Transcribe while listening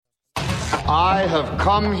I have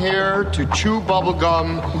come here to chew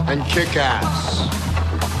bubblegum and kick ass.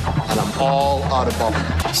 And I'm all out of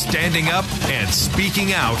bubble. Standing up and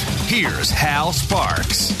speaking out, here's Hal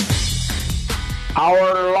Sparks.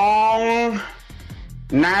 Our long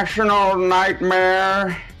national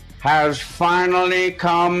nightmare has finally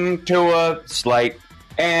come to a slight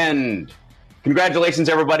end. Congratulations,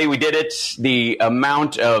 everybody. We did it. The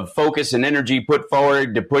amount of focus and energy put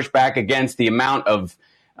forward to push back against the amount of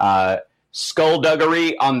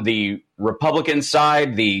skullduggery on the Republican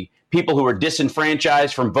side, the people who were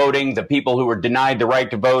disenfranchised from voting, the people who were denied the right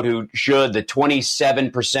to vote, who should, the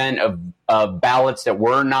 27% of ballots that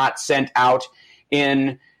were not sent out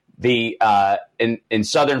in the in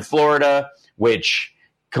southern Florida, which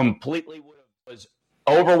completely was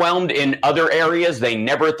overwhelmed in other areas they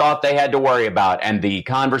never thought they had to worry about. And the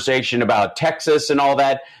conversation about Texas and all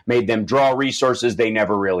that made them draw resources they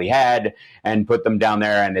never really had and put them down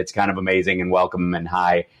there. And it's kind of amazing and welcome and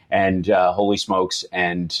hi and holy smokes.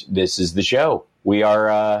 And this is the show. We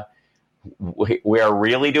are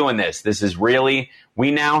really doing this. This is really, we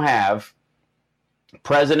now have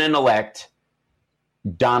President-elect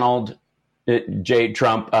Donald J.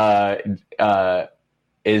 Trump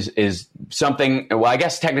is something. Well, I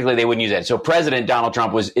guess technically they wouldn't use that. So President Donald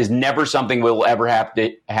Trump is never something we'll ever have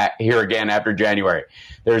to hear again after January.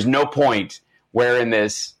 There's no point where in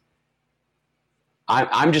this.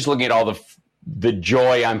 I'm just looking at all the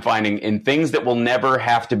joy I'm finding in things that will never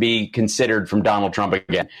have to be considered from Donald Trump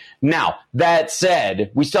again. Now, that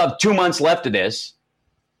said, we still have 2 months left of this.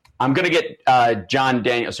 I'm going to get I'm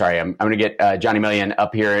going to get Johnny Million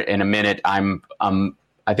up here in a minute.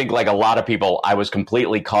 I think like a lot of people, I was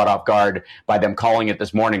completely caught off guard by them calling it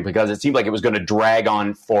this morning because it seemed like it was going to drag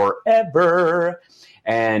on forever.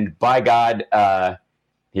 And by God,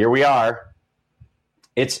 here we are.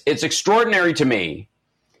 It's extraordinary to me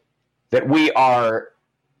that we are,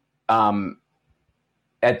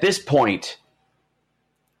 at this point,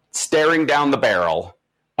 staring down the barrel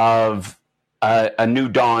of a new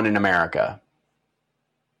dawn in America.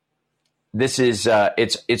 This is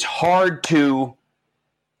it's hard to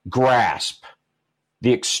grasp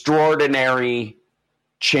the extraordinary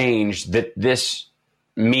change that this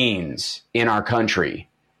means in our country.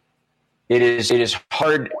 It is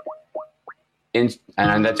hard. And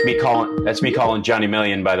that's me calling Johnny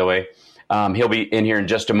Million, by the way. He'll be in here in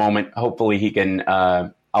just a moment. Hopefully he can.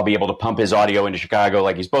 I'll be able to pump his audio into Chicago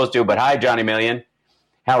like he's supposed to. But hi, Johnny Million.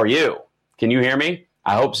 How are you? Can you hear me?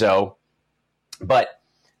 I hope so. But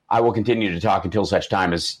I will continue to talk until such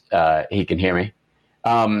time as he can hear me.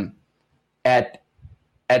 At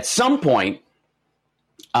some point,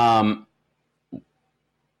 the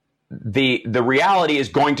reality is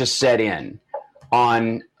going to set in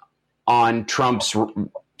on Trump's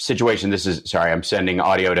situation. This is sorry, I'm sending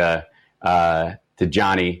audio to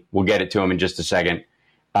Johnny. We'll get it to him in just a second.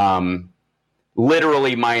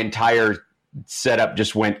 Literally, my entire setup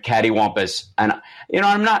just went cattywampus, and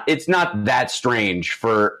it's not that strange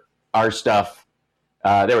for our stuff.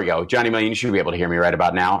 There we go. Johnny Million, you should be able to hear me right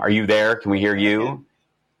about now. Are you there? Can we hear you?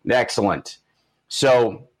 Excellent.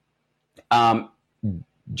 So,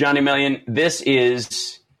 Johnny Million, this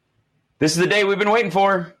is the day we've been waiting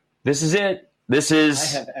for. This is it. I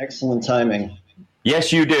have excellent timing.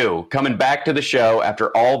 Yes, you do. Coming back to the show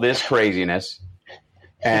after all this craziness.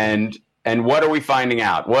 And what are we finding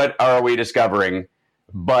out? What are we discovering?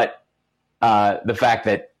 But the fact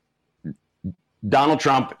that Donald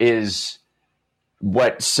Trump is,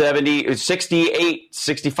 68,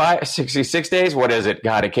 65, 66 days? What is it?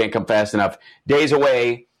 God, it can't come fast enough. Days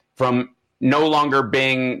away from no longer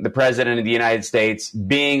being the president of the United States,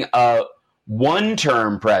 being a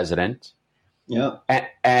one-term president. Yeah.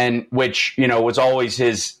 And which, was always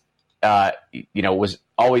his, was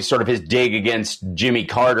always sort of his dig against Jimmy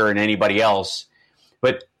Carter and anybody else.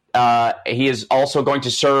 But he is also going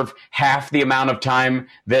to serve half the amount of time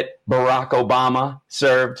that Barack Obama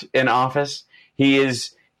served in office. He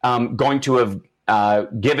is going to have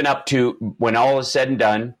given up to, when all is said and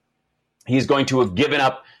done, he's going to have given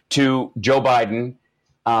up to Joe Biden,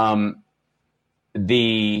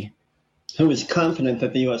 who is confident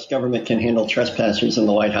that the U.S. government can handle trespassers in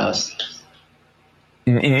the White House.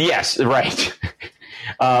 Yes, right.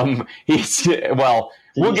 We'll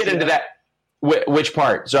get into that. Which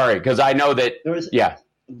part? Sorry, because I know that.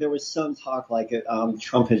 There was some talk like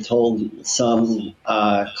Trump had told some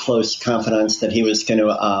close confidants that he was going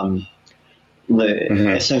to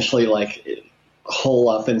essentially like hole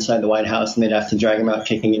up inside the White House, and they'd have to drag him out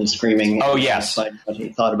kicking and screaming. Oh, yes. But he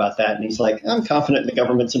thought about that, and he's like, I'm confident in the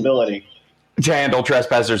government's ability to handle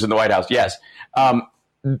trespassers in the White House. Yes.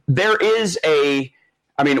 There is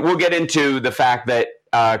I mean, we'll get into the fact that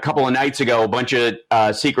a couple of nights ago, a bunch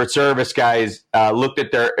of Secret Service guys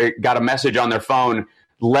got a message on their phone,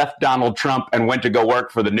 left Donald Trump and went to go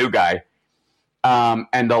work for the new guy.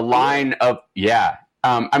 And the line of,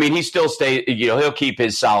 I mean, he still stays, he'll keep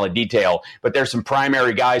his solid detail, but there's some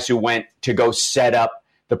primary guys who went to go set up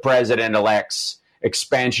the president-elect's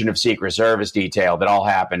expansion of Secret Service detail that all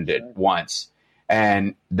happened at once.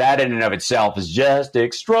 And that in and of itself is just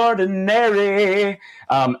extraordinary.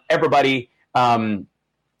 Everybody,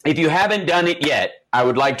 if you haven't done it yet, I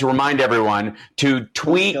would like to remind everyone to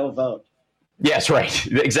tweet. Go vote. Yes, right.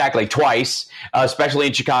 Exactly. Twice, especially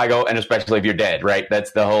in Chicago and especially if you're dead, right?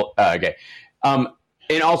 That's the whole, okay.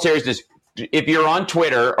 In all seriousness, if you're on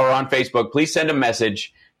Twitter or on Facebook, please send a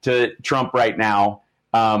message to Trump right now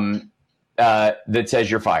that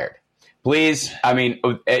says you're fired. Please, I mean,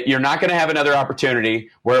 you're not going to have another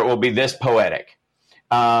opportunity where it will be this poetic.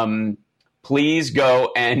 Please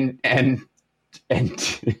go and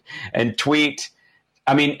tweet.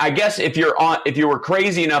 I mean, I guess if you were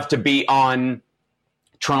crazy enough to be on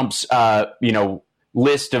Trump's,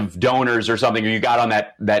 list of donors or something, or you got on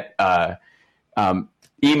that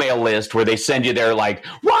email list where they send you there like,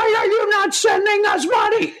 why are you not sending us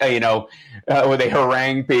money? Where they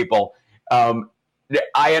harangue people.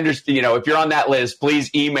 I understand, if you're on that list, please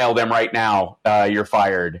email them right now. You're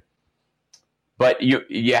fired. But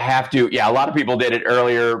you have to. Yeah, a lot of people did it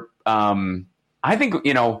earlier. I think,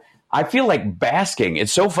 I feel like basking.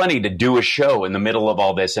 It's so funny to do a show in the middle of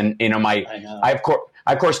all this. And, I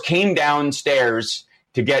of course came downstairs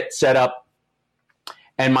to get set up,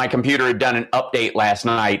 and my computer had done an update last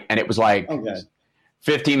night, and it was like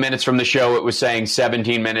 15 minutes from the show. It was saying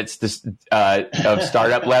 17 minutes of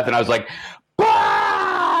startup left. And I was like,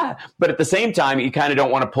 bah! But at the same time, you kind of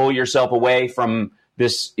don't want to pull yourself away from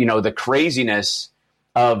this, the craziness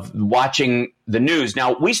of watching the news.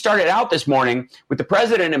 Now, we started out this morning with the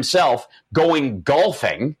president himself going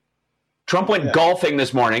golfing. Trump went golfing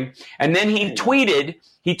this morning, and then he tweeted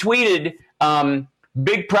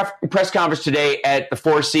big press conference today at the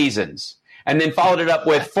Four Seasons, and then followed it up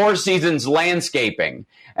with Four Seasons landscaping.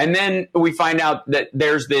 And then we find out that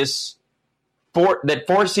there's that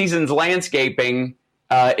Four Seasons landscaping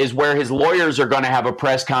is where his lawyers are going to have a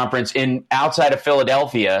press conference outside of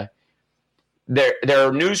Philadelphia. There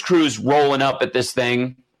are news crews rolling up at this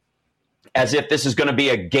thing as if this is going to be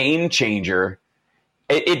a game changer.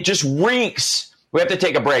 It just reeks. We have to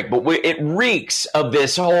take a break, but it reeks of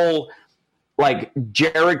this whole, like,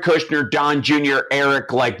 Jared Kushner, Don Jr.,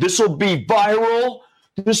 Eric, like, this will be viral.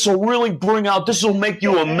 This will really this will make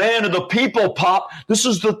you a man of the people, Pop. This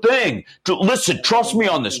is the thing. Listen, trust me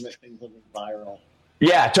on this. Viral.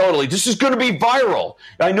 Yeah, totally. This is going to be viral.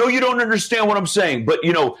 I know you don't understand what I'm saying, but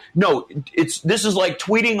no, this is like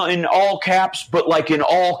tweeting in all caps, but like in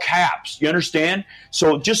all caps. You understand?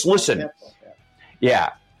 So just listen. Yeah.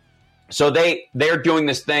 So they're doing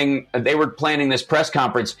this thing. They were planning this press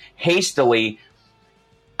conference hastily.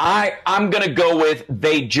 I'm going to go with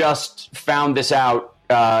they just found this out.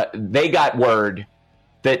 They got word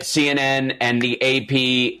that CNN and the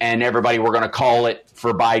AP and everybody were going to call it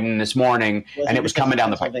for Biden this morning, and it was coming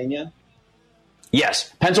down the pipe.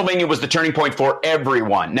 Yes, Pennsylvania was the turning point for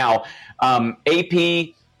everyone. Now,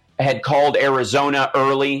 AP had called Arizona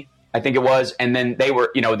early, I think it was, and then they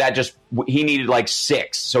were, he needed like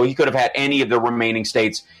 6, so he could have had any of the remaining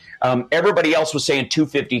states. Everybody else was saying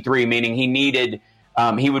 253, meaning he needed,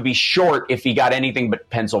 he would be short if he got anything but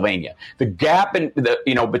Pennsylvania. The gap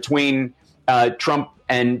between Trump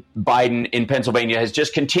and Biden in Pennsylvania has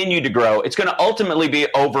just continued to grow. It's going to ultimately be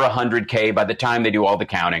over 100K by the time they do all the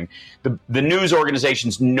counting. The news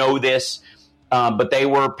organizations know this, but they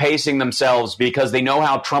were pacing themselves because they know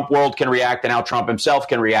how Trump world can react and how Trump himself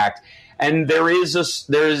can react. And there is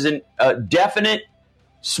a definite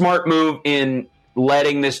smart move in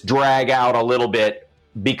letting this drag out a little bit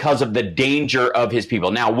because of the danger of his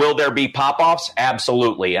people. Now, will there be pop-offs?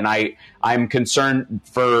 Absolutely. And I'm concerned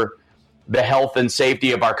for the health and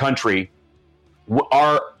safety of our country.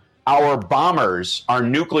 Our bombers, our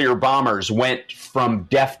nuclear bombers, went from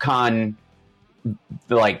DEFCON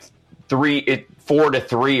like 4 to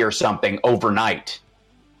 3 or something overnight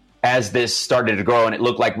as this started to grow, and it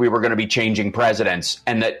looked like we were going to be changing presidents.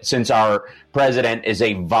 And that since our president is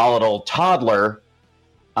a volatile toddler,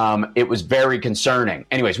 it was very concerning.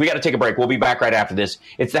 Anyways, we got to take a break. We'll be back right after this.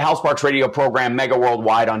 It's the Hal Sparks radio program, mega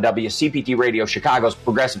worldwide on WCPT Radio, Chicago's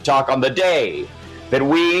Progressive Talk, on the day that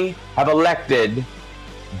we have elected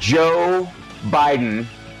Joe Biden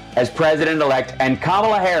as president-elect and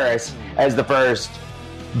Kamala Harris as the first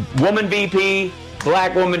woman VP,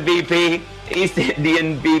 black woman VP, East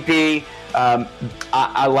Indian VP,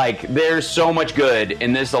 I like, there's so much good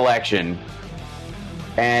in this election,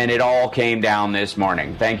 and it all came down this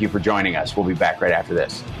morning. Thank you for joining us. We'll be back right after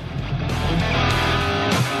this.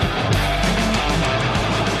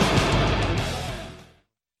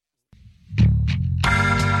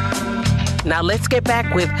 Now let's get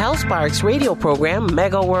back with Hal Sparks' radio program,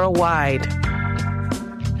 Mega Worldwide.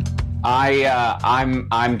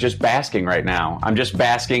 I'm just basking right now. I'm just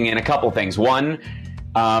basking in a couple things. One,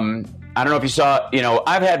 I don't know if you saw,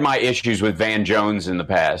 I've had my issues with Van Jones in the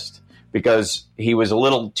past because he was a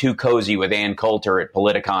little too cozy with Ann Coulter at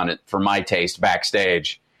Politicon for my taste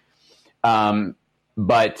backstage.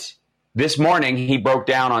 But this morning he broke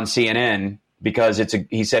down on CNN because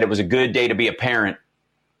he said it was a good day to be a parent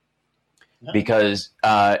because,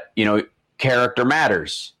 character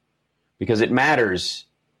matters, because it matters.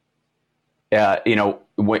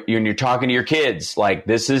 When you're talking to your kids, like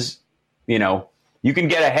this is, you can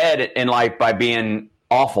get ahead in life by being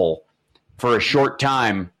awful for a short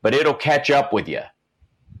time, but it'll catch up with you.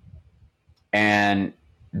 And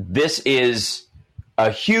this is a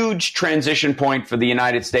huge transition point for the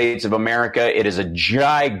United States of America. It is a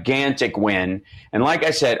gigantic win. And like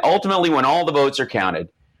I said, ultimately, when all the votes are counted,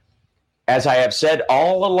 as I have said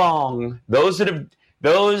all along, those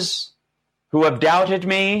who have doubted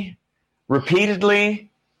me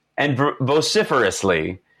repeatedly and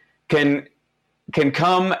vociferously can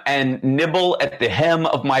come and nibble at the hem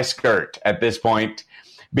of my skirt at this point,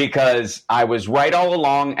 because I was right all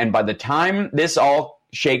along. And by the time this all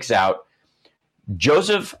shakes out,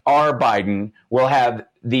 Joseph R. Biden will have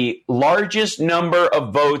the largest number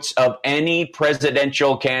of votes of any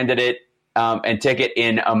presidential candidate and ticket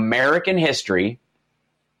in American history.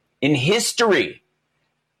 In history.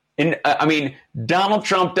 Donald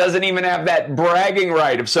Trump doesn't even have that bragging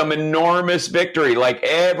right of some enormous victory. Like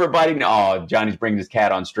everybody, Johnny's bringing his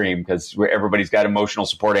cat on stream because everybody's got emotional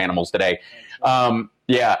support animals today. Donald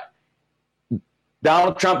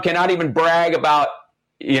Trump cannot even brag about,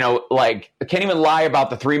 can't even lie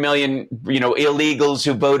about the 3 million, illegals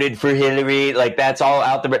who voted for Hillary. Like that's all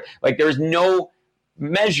out there. Like there's no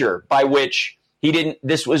measure by which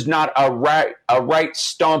this was not a right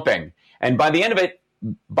stomping. And by the end of it,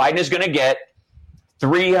 Biden is going to get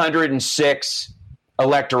 306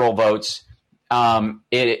 electoral votes.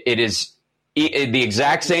 It is the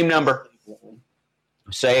exact same number.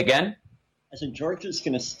 Say again? I said Georgia's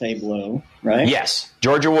going to stay blue, right? Yes.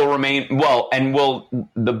 Georgia will remain. Well, and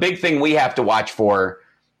the big thing we have to watch for,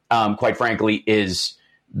 quite frankly, is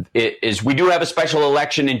we do have a special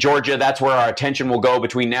election in Georgia. That's where our attention will go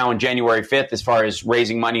between now and January 5th as far as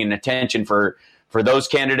raising money and attention for those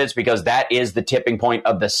candidates, because that is the tipping point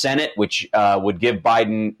of the Senate, which would give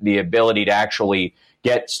Biden the ability to actually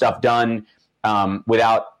get stuff done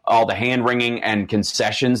without all the hand-wringing and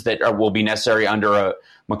concessions that will be necessary under a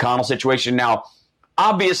McConnell situation. Now,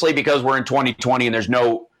 obviously, because we're in 2020 and there's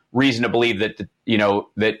no reason to believe that,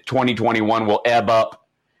 that 2021 will ebb up,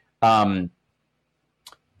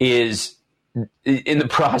 is in the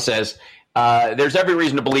process, there's every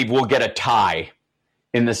reason to believe we'll get a tie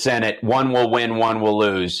in the Senate. One will win, one will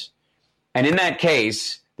lose. And in that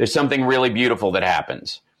case, there's something really beautiful that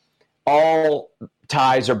happens. All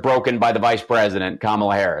ties are broken by the vice president,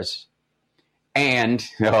 Kamala Harris. And,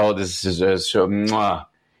 this is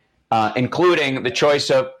including the choice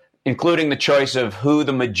of who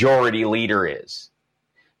the majority leader is.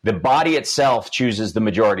 The body itself chooses the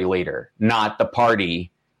majority leader, not the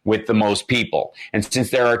party with the most people. And since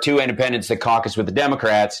there are two independents that caucus with the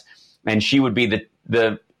Democrats, and she would be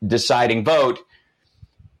the deciding vote,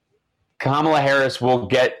 Kamala Harris will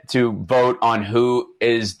get to vote on who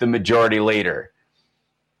is the majority leader.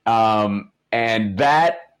 And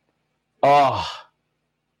that,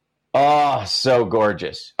 so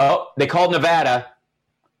gorgeous. Oh, they called Nevada.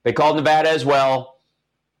 They called Nevada as well.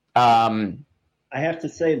 I have to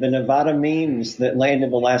say, the Nevada memes that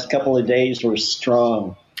landed the last couple of days were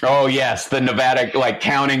strong. Oh, yes. The Nevada,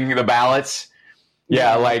 counting the ballots.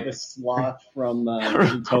 Yeah, the sloth from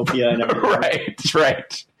Zootopia and everything.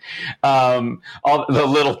 Right. All the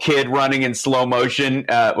little kid running in slow motion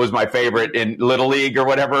was my favorite in Little League or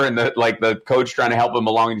whatever, and the coach trying to help him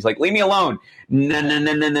along, and he's like, "Leave me alone."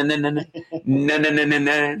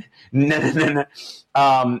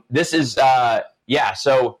 This is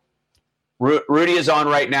So Rudy is on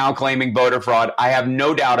right now claiming voter fraud. I have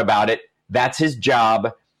no doubt about it. That's his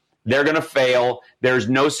job. They're going to fail. There's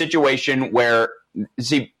no situation where.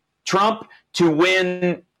 See, Trump to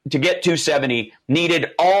get 270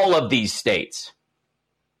 needed all of these states,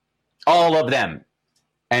 all of them,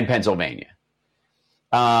 and Pennsylvania.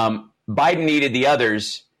 Biden needed the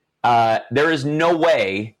others. There is no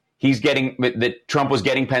way that Trump was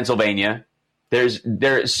getting Pennsylvania. There's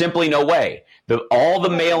simply no way. All the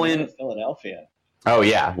mail-in Philadelphia. Oh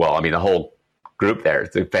yeah, well, I mean the whole group there.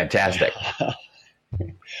 It's fantastic.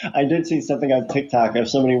 I did see something on TikTok of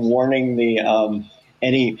somebody warning the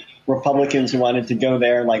any Republicans who wanted to go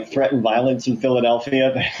there, like threaten violence in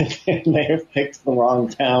Philadelphia. They have picked the wrong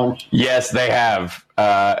town. Yes, they have.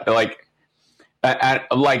 Like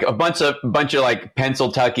a bunch of like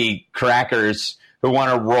Pennsylvania crackers who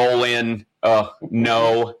want to roll in.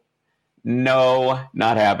 No,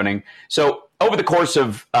 not happening. So over the course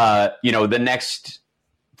of the next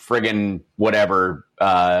friggin' whatever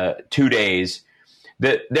 2 days,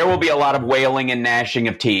 there will be a lot of wailing and gnashing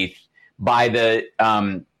of teeth by the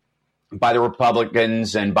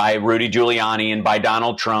Republicans and by Rudy Giuliani and by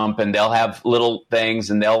Donald Trump, and they'll have little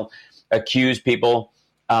things and they'll accuse people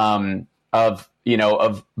of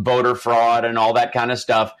voter fraud and all that kind of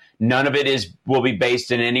stuff. None of it will be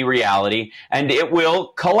based in any reality, and it will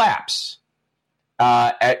collapse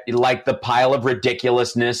like the pile of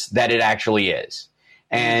ridiculousness that it actually is.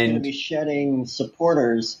 And it's going to be shedding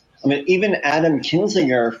supporters. I mean, even Adam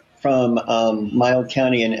Kinzinger from Miles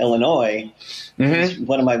County in Illinois, is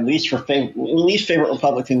one of my least favorite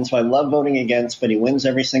Republicans, who I love voting against, but he wins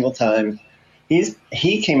every single time.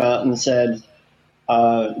 He came out and said,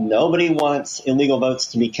 nobody wants illegal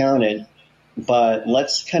votes to be counted, but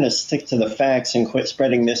let's kind of stick to the facts and quit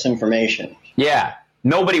spreading misinformation. Yeah,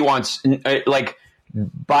 nobody wants, like,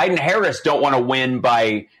 Biden-Harris don't want to win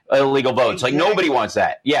by illegal votes. Exactly. Like, nobody wants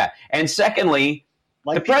that. Yeah. And secondly,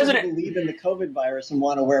 like the president who believe in the COVID virus and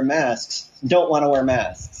want to wear masks don't want to wear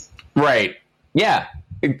masks. Right. Yeah,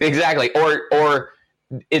 exactly. Or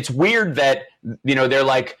it's weird that, they're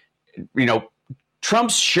like,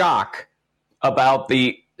 Trump's shock about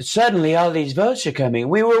suddenly all these votes are coming.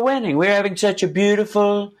 We were winning. We were having such a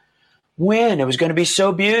beautiful win. It was going to be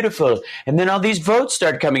so beautiful. And then all these votes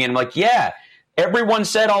started coming in. I'm like, yeah, everyone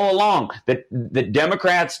said all along that the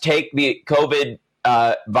Democrats take the COVID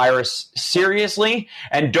virus seriously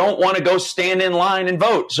and don't want to go stand in line and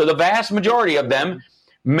vote. So the vast majority of them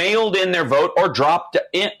mailed in their vote or dropped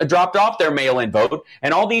off their mail-in vote.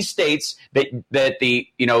 And all these states that the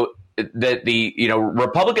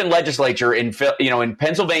Republican legislature in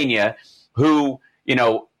Pennsylvania, who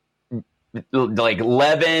like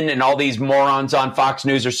Levin and all these morons on Fox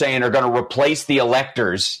News are saying are going to replace the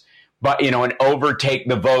electors, but and overtake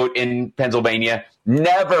the vote in Pennsylvania.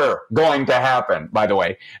 Never going to happen, by the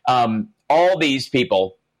way. All these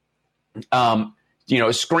people,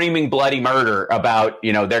 screaming bloody murder about,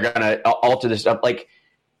 they're going to alter this stuff. Like,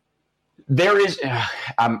 there is,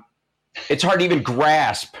 it's hard to even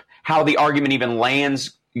grasp how the argument even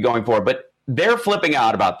lands going forward. But they're flipping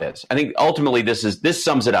out about this. I think ultimately this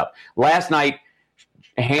sums it up. Last night,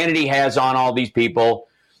 Hannity has on all these people.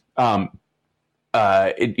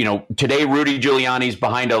 Today Rudy Giuliani's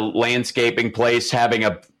behind a landscaping place having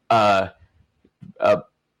some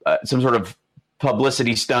sort of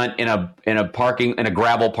publicity stunt in a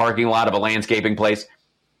gravel parking lot of a landscaping place.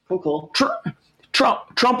 Cool.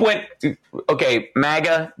 Trump went, okay,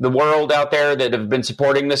 MAGA, the world out there that have been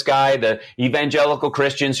supporting this guy, the evangelical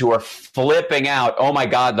Christians who are flipping out. Oh my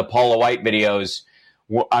God, the Paula White videos.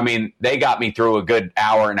 I mean, they got me through a good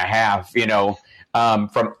hour and a half,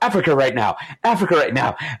 from Africa right now,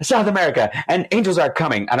 South America, and angels are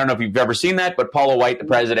coming. I don't know if you've ever seen that, but Paula White, the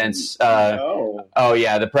president's, no. Oh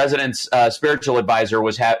yeah, the president's spiritual advisor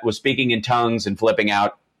was speaking in tongues and flipping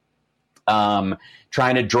out,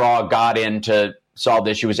 trying to draw God in to solve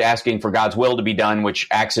this. She was asking for God's will to be done, which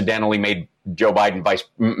accidentally made Joe Biden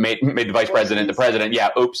made the vice president the president. Yeah,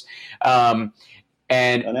 oops. And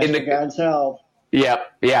in the God's help. Yeah,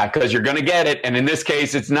 because you're going to get it. And in this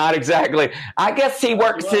case, it's not exactly. I guess he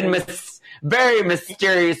works in very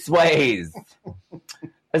mysterious ways.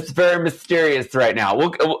 It's very mysterious right now.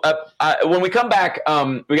 When we come back,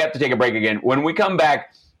 we have to take a break again. When we come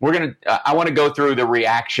back, I want to go through the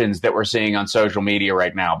reactions that we're seeing on social media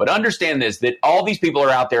right now. But understand this, that all these people are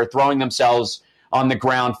out there throwing themselves on the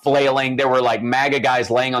ground, flailing. There were like MAGA guys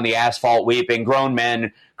laying on the asphalt weeping, grown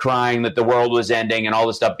men crying that the world was ending and all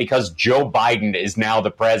this stuff because Joe Biden is now the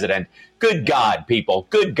president. Good God, people.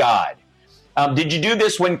 Good God. Did you do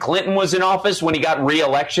this when Clinton was in office, when he got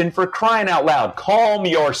re-election? For crying out loud, calm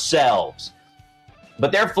yourselves.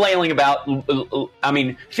 But they're flailing about,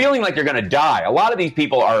 feeling like they're going to die. A lot of these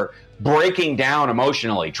people are breaking down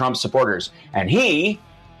emotionally, Trump supporters. And he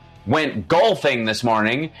went golfing this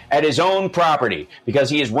morning at his own property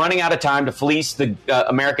because he is running out of time to fleece the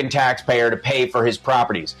American taxpayer to pay for his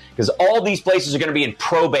properties. Because all these places are going to be in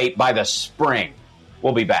probate by the spring.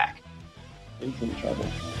 We'll be back. He's in trouble.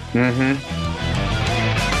 Mm-hmm.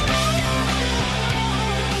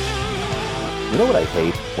 You know what I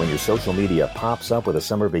hate? When your social media pops up with a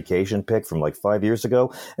summer vacation pic from like 5 years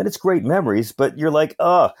ago, and it's great memories, but you're like,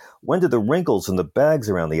 when did the wrinkles and the bags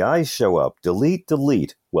around the eyes show up? Delete,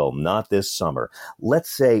 delete. Well, not this summer. Let's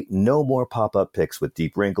say no more pop-up pics with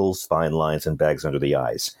deep wrinkles, fine lines, and bags under the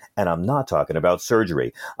eyes. And I'm not talking about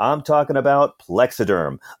surgery. I'm talking about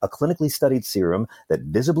Plexiderm, a clinically studied serum that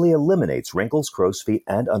visibly eliminates wrinkles, crow's feet,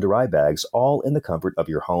 and under-eye bags, all in the comfort of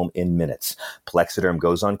your home in minutes. Plexiderm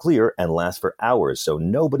goes on clear and lasts for hours, so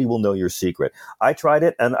nobody will know your secret. I tried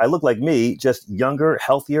it, and I look like me, just younger,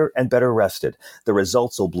 healthier, and better rested. The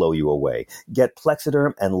results will blow you away. Get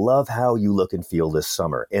Plexiderm and love how you look and feel this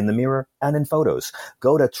summer, in the mirror and in photos.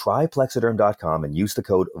 Go to tryplexiderm.com and use the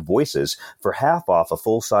code VOICES for half off a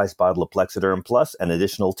full-size bottle of Plexiderm plus an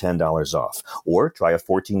additional $10 off. Or try a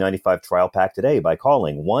 $14.95 trial pack today by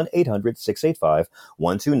calling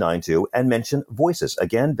 1-800-685-1292 and mention VOICES.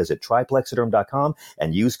 Again, visit tryplexiderm.com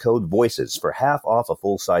and use code VOICES for half off a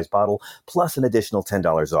full-size bottle plus an additional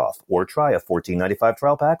 $10 off. Or try a $14.95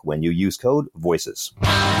 trial pack when you use code VOICES.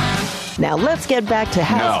 Now let's get back to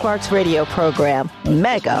Hal Sparks' radio program,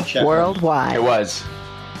 Mega Worldwide. It was.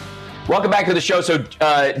 Welcome back to the show. So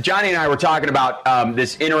Johnny and I were talking about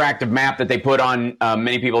this interactive map that they put on.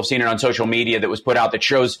 Many people have seen it on social media that was put out that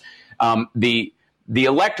shows the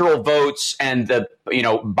electoral votes and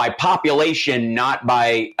by population, not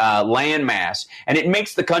by landmass, and it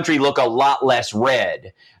makes the country look a lot less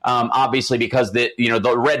red. Obviously, because the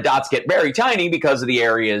red dots get very tiny because of the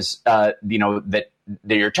areas that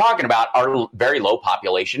you're talking about are very low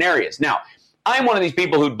population areas. Now, I'm one of these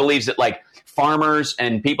people who believes that like farmers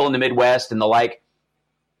and people in the Midwest and the like,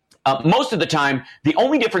 most of the time, the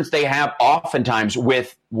only difference they have oftentimes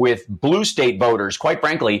with blue state voters, quite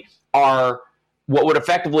frankly, are what would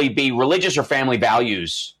effectively be religious or family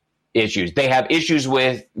values issues. They have issues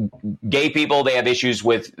with gay people. They have issues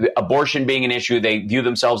with abortion being an issue. They view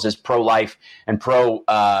themselves as pro-life and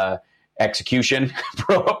pro-execution,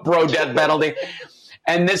 pro-death penalty.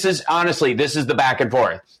 And this is the back and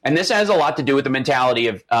forth. And this has a lot to do with the mentality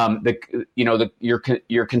of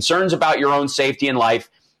your concerns about your own safety and life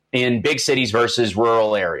in big cities versus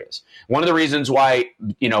rural areas. One of the reasons why,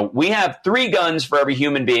 we have 3 guns for every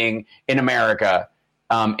human being in America,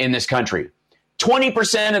 in this country.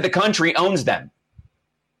 20% of the country owns them.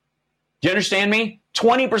 Do you understand me?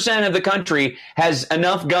 20% of the country has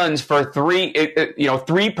enough guns for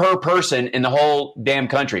 3 per person in the whole damn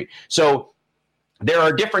country. So there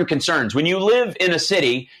are different concerns. When you live in a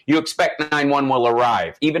city, you expect 911 will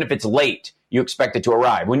arrive. Even if it's late, you expect it to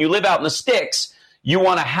arrive. When you live out in the sticks, you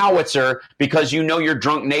want a howitzer because you know your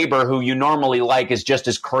drunk neighbor who you normally like is just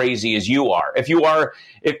as crazy as you are. If your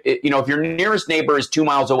nearest neighbor is 2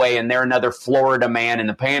 miles away and they're another Florida man in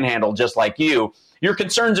the Panhandle just like you, your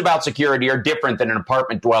concerns about security are different than an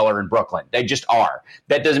apartment dweller in Brooklyn. They just are.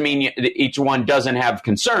 That doesn't mean each one doesn't have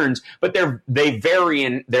concerns, but they vary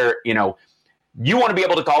in their, you want to be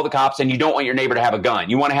able to call the cops and you don't want your neighbor to have a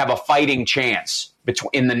gun. You want to have a fighting chance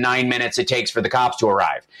in the 9 minutes it takes for the cops to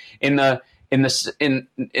arrive. In the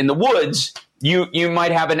woods, you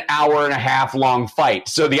might have an hour and a half long fight.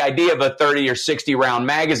 So the idea of a 30 or 60 round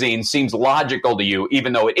magazine seems logical to you,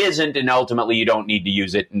 even though it isn't, and ultimately you don't need to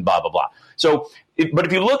use it and blah, blah, blah. But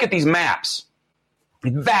if you look at these maps,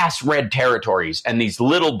 vast red territories and these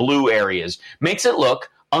little blue areas makes it look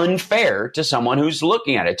unfair to someone who's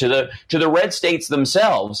looking at it. To the red states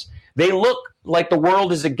themselves, they look like the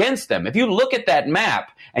world is against them. If you look at that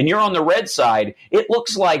map and you're on the red side, it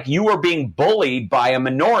looks like you are being bullied by a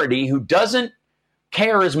minority who doesn't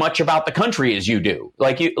care as much about the country as you do.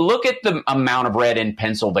 Like, you look at the amount of red in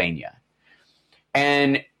Pennsylvania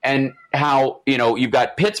and how, you've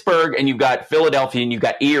got Pittsburgh and you've got Philadelphia and you've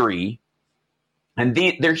got Erie, and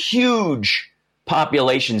they're huge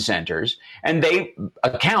population centers, and they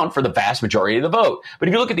account for the vast majority of the vote. But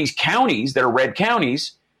if you look at these counties that are red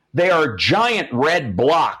counties, they are giant red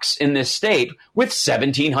blocks in this state with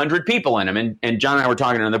 1,700 people in them. And John and I were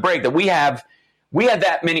talking on the break that we had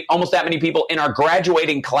almost that many people in our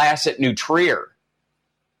graduating class at New Trier.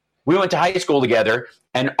 We went to high school together,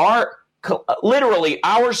 and our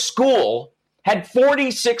school had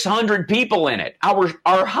 4,600 people in it.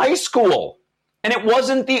 Our high school. And it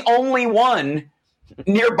wasn't the only one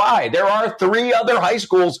nearby. There are 3 other high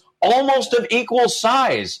schools almost of equal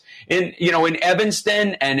size in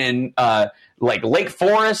Evanston and in Lake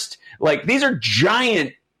Forest. Like, these are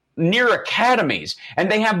giant near academies,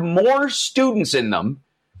 and they have more students in them.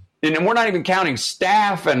 And we're not even counting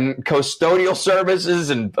staff and custodial services,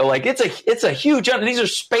 and it's a huge. These are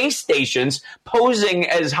space stations posing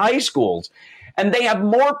as high schools. And they have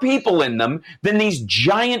more people in them than these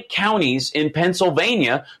giant counties in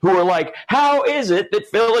Pennsylvania who are like, how is it that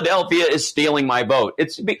Philadelphia is stealing my vote?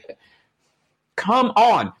 Come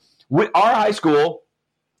on. With our high school,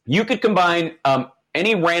 you could combine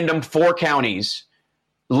any random 4 counties,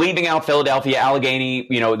 leaving out Philadelphia, Allegheny,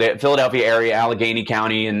 the Philadelphia area, Allegheny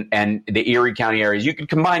County, and the Erie County areas. You could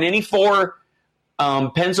combine any 4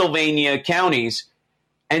 Pennsylvania counties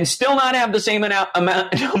and still not have the same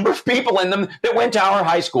number of people in them that went to our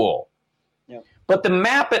high school. Yep. But the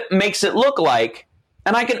map makes it look like,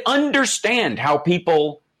 and I can understand how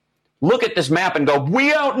people look at this map and go,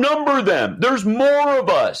 we outnumber them. There's more of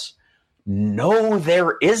us. No,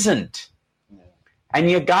 there isn't. And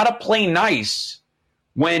you got to play nice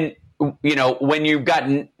when you've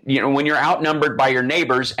gotten, when you're outnumbered by your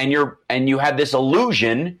neighbors and you have this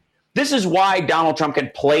illusion. This is why Donald Trump can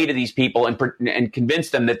play to these people and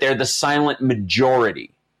convince them that they're the silent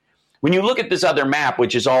majority. When you look at this other map,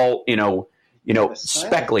 which is all,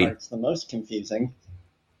 speckly. It's the most confusing.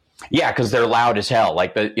 Yeah, because they're loud as hell.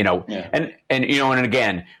 And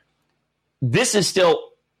again, this is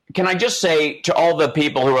still, can I just say to all the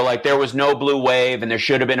people who are like, there was no blue wave and there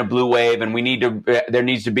should have been a blue wave and there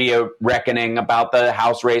needs to be a reckoning about the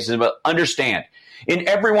House races, but understand, in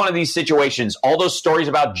every one of these situations, all those stories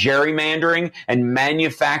about gerrymandering and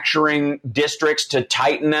manufacturing districts to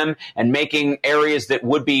tighten them and making areas that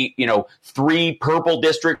would be, 3 purple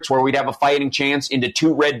districts where we'd have a fighting chance into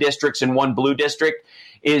 2 red districts and 1 blue district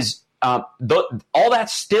is all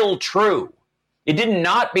that's still true. It did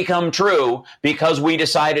not become true because we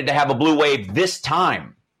decided to have a blue wave this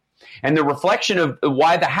time. And the reflection of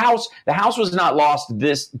why the House was not lost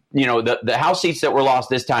this, the House seats that were lost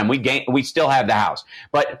this time, we still have the House.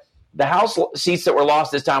 But the House seats that were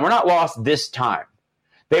lost this time were not lost this time.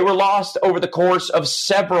 They were lost over the course of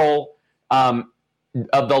several of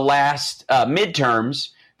the last midterms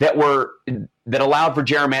that allowed for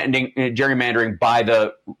gerrymandering by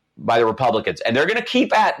the Republicans. And they're going to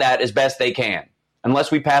keep at that as best they can unless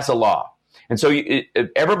we pass a law. And so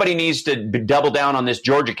everybody needs to double down on this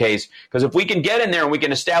Georgia case, because if we can get in there and we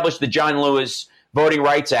can establish the John Lewis Voting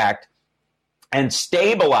Rights Act and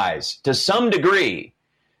stabilize to some degree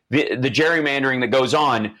the gerrymandering that goes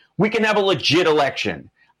on, we can have a legit election.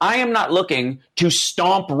 I am not looking to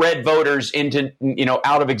stomp red voters into,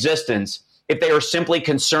 out of existence if they are simply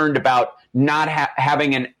concerned about not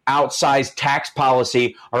having an outsized tax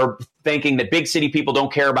policy or thinking that big city people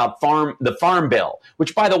don't care about the farm bill,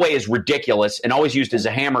 which, by the way, is ridiculous and always used as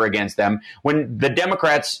a hammer against them, when the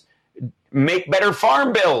Democrats make better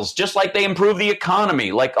farm bills, just like they improve the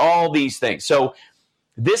economy, like all these things. So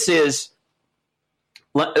this is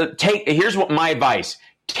here's what my advice: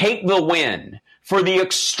 take the win for the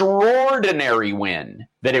extraordinary win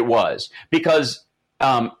that it was, because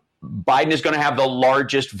Biden is going to have the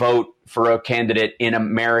largest vote for a candidate in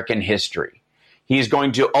American history. He's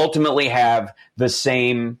going to ultimately have the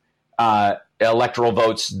same electoral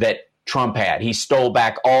votes that Trump had. He stole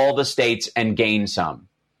back all the states and gained some.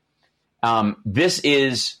 This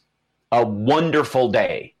is a wonderful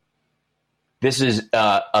day. This is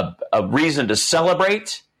a reason to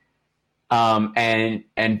celebrate, and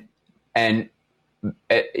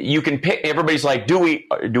you can pick. Everybody's like,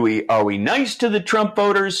 are we nice to the Trump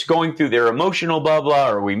voters going through their emotional blah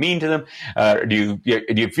blah? Or are we mean to them? Do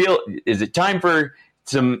you feel, is it time for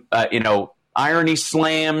some irony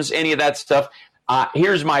slams, any of that stuff?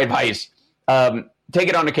 Here's my advice: take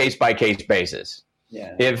it on a case by case basis.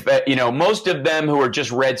 Yeah. If most of them who are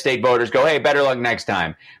just red state voters go, hey, better luck next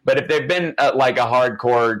time. But if they've been like a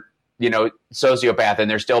hardcore sociopath and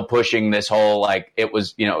they're still pushing this whole, like it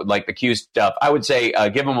was, like the Q stuff, I would say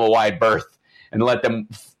give them a wide berth and let them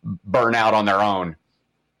burn out on their own.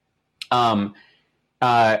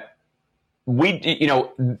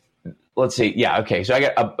 Let's see. Yeah. Okay. So I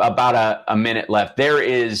got about a minute left. There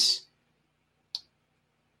is,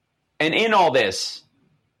 and in all this,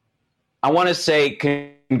 I want to say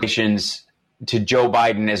congratulations to Joe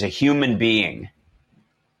Biden as a human being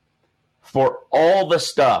for all the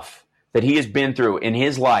stuff that he has been through in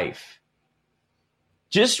his life.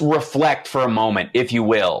 Just reflect for a moment, if you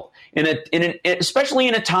will, especially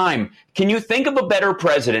in a time. Can you think of a better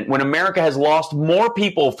president when America has lost more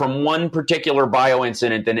people from one particular bio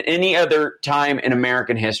incident than any other time in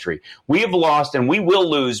American history? We have lost, and we will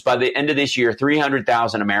lose by the end of this year,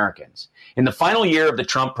 300,000 Americans. In the final year of the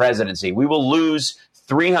Trump presidency, we will lose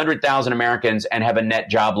 300,000 Americans and have a net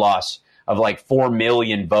job loss of like 4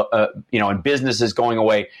 million, and businesses going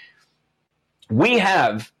away. We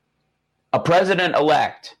have a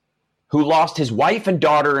president-elect who lost his wife and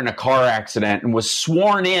daughter in a car accident and was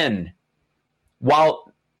sworn in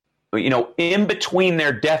while in between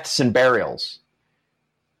their deaths and burials,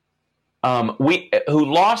 who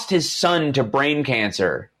lost his son to brain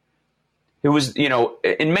cancer, who was,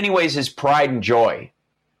 in many ways his pride and joy,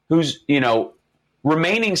 whose,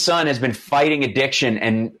 remaining son has been fighting addiction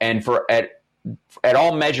and for at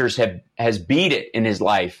all measures has beat it in his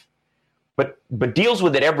life, but deals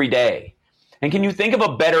with it every day. And can you think of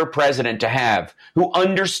a better president to have who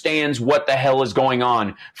understands what the hell is going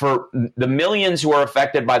on for the millions who are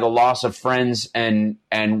affected by the loss of friends and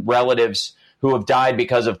relatives who have died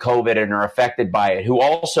because of COVID and are affected by it, who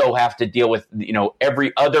also have to deal with,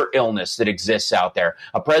 every other illness that exists out there.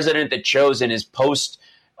 A president that chose in his post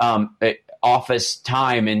office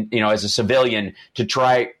time and, as a civilian to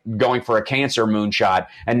try going for a cancer moonshot.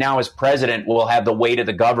 And now as president will have the weight of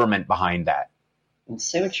the government behind that. And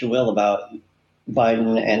say what you will about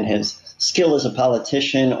Biden and his skill as a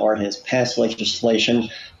politician or his past legislation.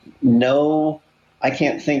 No, I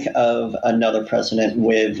can't think of another president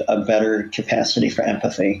with a better capacity for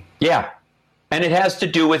empathy. Yeah. And it has to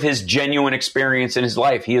do with his genuine experience in his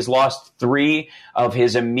life. He has lost 3 of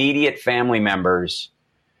his immediate family members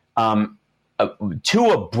too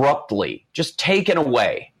abruptly, just taken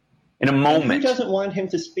away in a moment. And who doesn't want him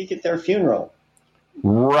to speak at their funeral?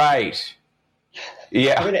 Right.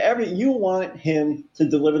 Yeah. I mean, you want him to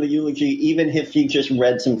deliver the eulogy, even if he just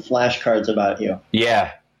read some flashcards about you.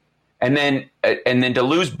 Yeah. And then to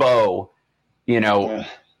lose Bo,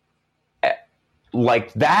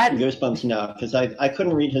 like that. Goosebumps now, because I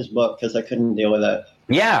couldn't read his book because I couldn't deal with it.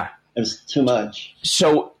 Yeah. It was too much.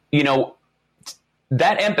 So,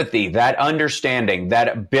 that empathy, that understanding, that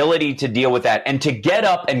ability to deal with that and to get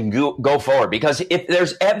up and go forward. Because if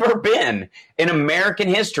there's ever been in American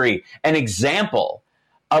history an example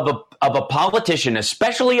of a politician,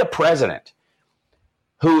 especially a president,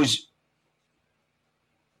 who's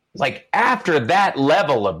like after that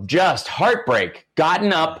level of just heartbreak,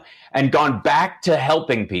 gotten up and gone back to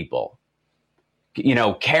helping people,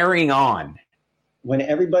 carrying on. When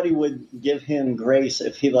everybody would give him grace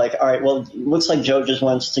if he all right, well, it looks like Joe just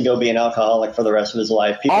wants to go be an alcoholic for the rest of his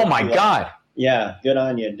life. Oh my God. Yeah. Good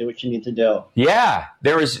on you. Do what you need to do. Yeah.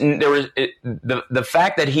 There was the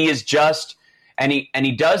fact that he is just, and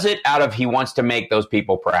he does it out of, he wants to make those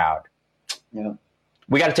people proud. Yeah.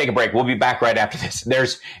 We got to take a break. We'll be back right after this.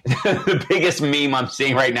 There's the biggest meme I'm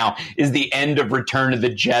seeing right now is the end of Return of the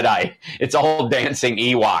Jedi. It's all dancing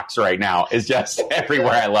Ewoks right now. It's just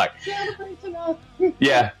everywhere I look.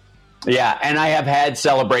 Yeah. Yeah. And I have had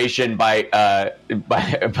celebration by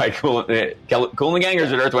Kool and the Gang, or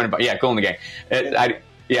is it Earth, Wind & Fire? Yeah, Kool and the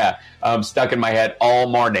Gang. Stuck in my head all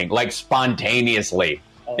morning, like spontaneously.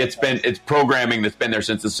 It's programming that's been there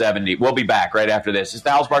since the 70s. We'll be back right after this. It's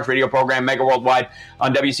the Hal Sparks radio program, Mega Worldwide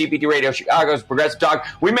on WCPT Radio, Chicago's Progressive Talk.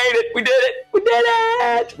 We made it. We did it. We did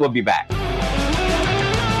it. We'll be back.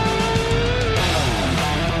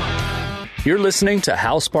 You're listening to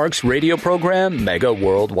Hal Sparks radio program, Mega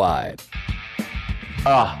Worldwide.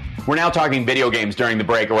 We're now talking video games during the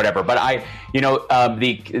break or whatever, but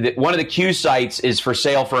one of the Q sites is for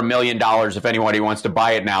sale for $1 million if anybody wants to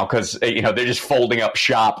buy it now, because they're just folding up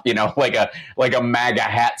shop, like a MAGA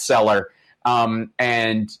hat seller,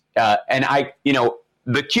 and I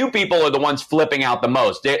the Q people are the ones flipping out the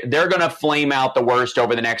most. They're going to flame out the worst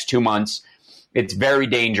over the next 2 months. It's very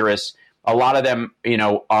dangerous. A lot of them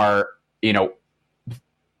are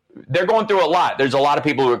they're going through a lot. There's a lot of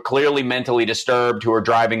people who are clearly mentally disturbed who are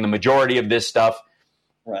driving the majority of this stuff.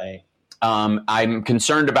 Right. I'm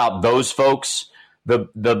concerned about those folks,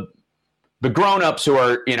 the grown-ups who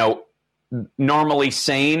are, normally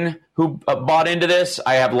sane who bought into this.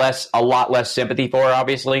 I have a lot less sympathy for,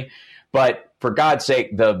 obviously. But for God's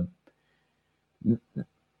sake, the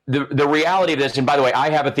reality of this, and by the way,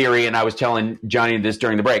 I have a theory, and I was telling Johnny this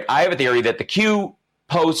during the break. I have a theory that the Q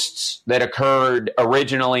posts that occurred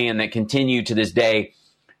originally and that continue to this day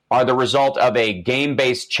are the result of a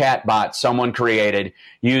game-based chatbot someone created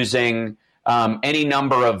using any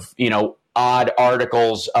number of, odd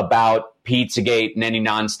articles about Pizzagate and any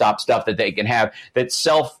nonstop stuff that they can have that's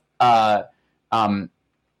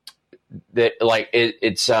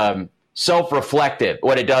self-reflective.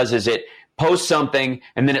 What it does is it posts something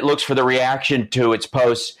and then it looks for the reaction to its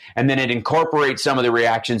posts, and then it incorporates some of the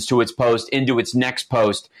reactions to its post into its next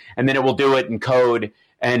post, and then it will do it in code,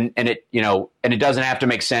 and it doesn't have to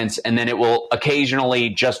make sense, and then it will occasionally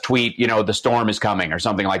just tweet, the storm is coming or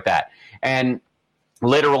something like that. And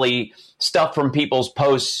literally stuff from people's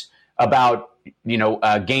posts about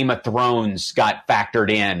Game of Thrones got factored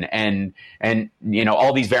in, and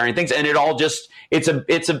all these variant things, and it all just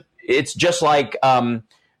it's just like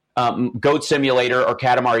Goat Simulator or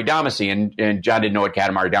Katamari Damacy, and John didn't know what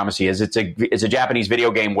Katamari Damacy is. It's a Japanese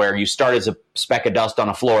video game where you start as a speck of dust on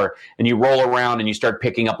a floor, and you roll around and you start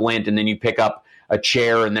picking up lint, and then you pick up a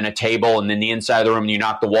chair and then a table and then the inside of the room, and you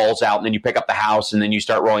knock the walls out, and then you pick up the house, and then you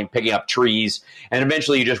start picking up trees, and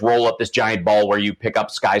eventually you just roll up this giant ball where you pick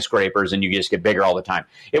up skyscrapers and you just get bigger all the time.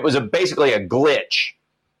 It was basically a glitch,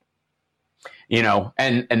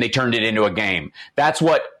 and they turned it into a game. That's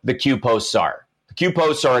what the Q posts are. The Q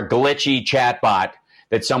posts are a glitchy chatbot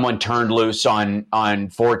that someone turned loose on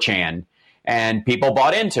 4chan, and people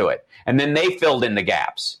bought into it. And then they filled in the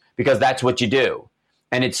gaps because that's what you do.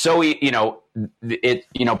 And it's so,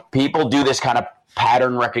 people do this kind of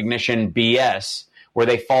pattern recognition BS where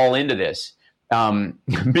they fall into this.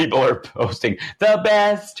 People are posting, the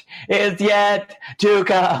best is yet to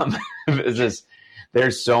come.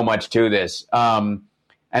 There's so much to this. And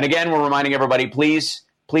again, we're reminding everybody, please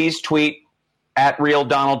tweet at Real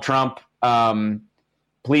Donald Trump.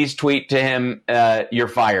 Please tweet to him, you're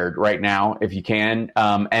fired right now if you can,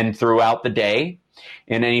 and throughout the day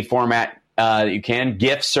in any format that you can.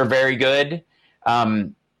 GIFs are very good.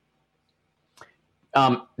 And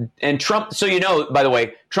Trump, so by the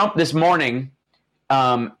way, Trump this morning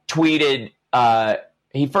tweeted,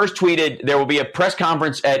 he first tweeted, there will be a press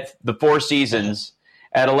conference at the Four Seasons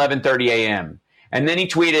at 11:30 a.m. And then he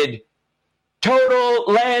tweeted,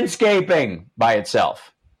 total landscaping by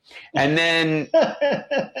itself. And then,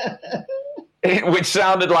 which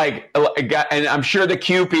sounded like, and I'm sure the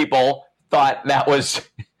Q people thought that was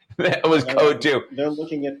code too. They're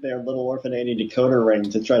looking at their little Orphanati decoder ring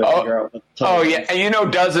to try to figure out what the yeah,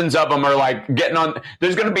 and dozens of them are like getting on.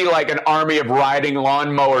 There's going to be like an army of riding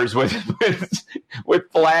lawnmowers with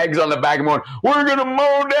flags on the back of them. We're going to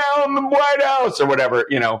mow down the White House or whatever.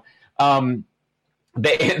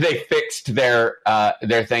 They fixed their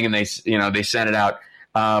thing, and they sent it out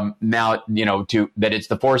now to that it's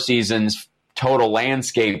the Four Seasons total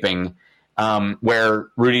landscaping, where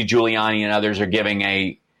Rudy Giuliani and others are giving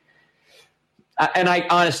and I,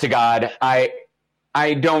 honest to God,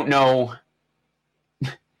 I don't know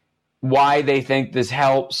why they think this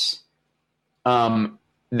helps.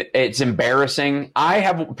 It's embarrassing. I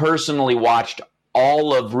have personally watched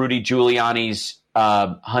all of Rudy Giuliani's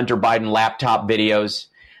Hunter Biden laptop videos.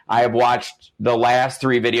 I have watched the last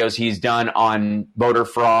 3 videos he's done on voter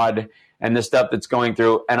fraud and the stuff that's going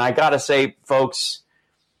through. And I got to say, folks,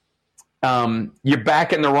 you're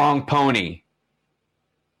backing the wrong pony.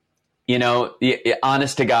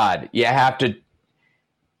 Honest to God, you have to.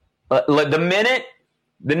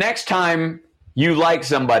 The next time you like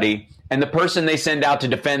somebody and the person they send out to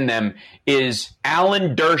defend them is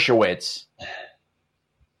Alan Dershowitz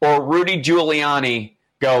or Rudy Giuliani,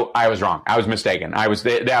 go, I was wrong. I was mistaken. I'm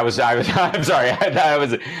sorry.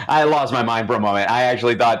 I lost my mind for a moment. I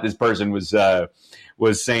actually thought this person was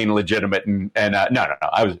saying legitimate and no.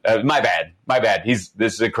 I was my bad. This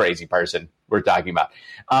is a crazy person we're talking about.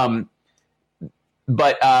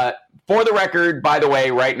 But for the record, by the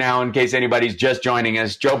way, right now, in case anybody's just joining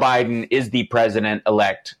us, Joe Biden is the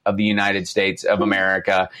president-elect of the United States of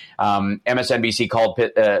America. MSNBC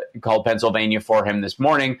called Pennsylvania for him this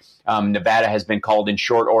morning. Nevada has been called in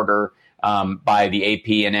short order by the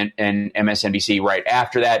AP and MSNBC right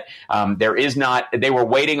after that. They were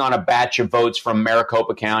waiting on a batch of votes from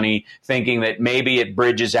Maricopa County, thinking that maybe it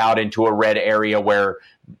bridges out into a red area where,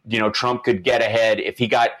 Trump could get ahead if he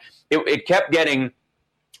got. It kept getting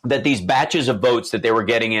that these batches of votes that they were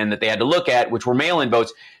getting in that they had to look at, which were mail-in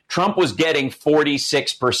votes, Trump was getting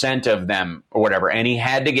 46% of them or whatever, and he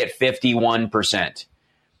had to get 51%.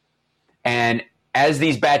 And as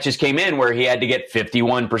these batches came in where he had to get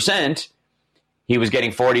 51%, he was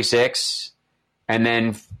getting 46, and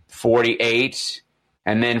then 48,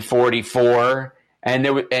 and then 44,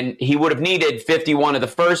 and he would have needed 51 of the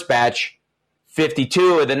first batch,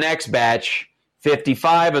 52 of the next batch,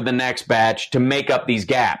 55 of the next batch to make up these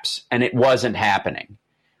gaps, and it wasn't happening.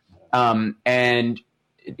 And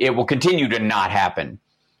it will continue to not happen.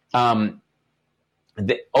 Over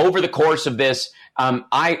the course of this,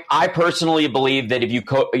 I personally believe that if you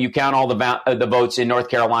count all the votes in North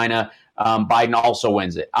Carolina, Biden also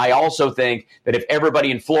wins it. I also think that if everybody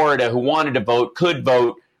in Florida who wanted to vote could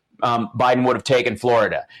vote, Biden would have taken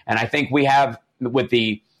Florida. And I think we have, with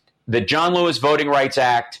the John Lewis Voting Rights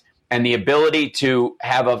Act and the ability to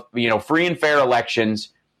have free and fair elections,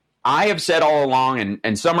 I have said all along,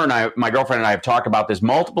 and Summer and I, my girlfriend and I, have talked about this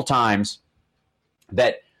multiple times,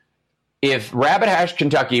 that if Rabbit Hash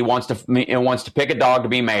Kentucky wants to pick a dog to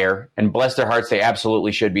be mayor, and bless their hearts, they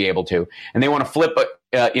absolutely should be able to, and they want to flip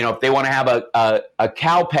if they want to have a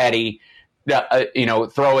cow patty,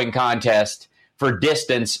 throwing contest for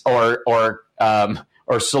distance or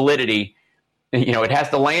solidity. It has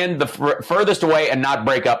to land the furthest away and not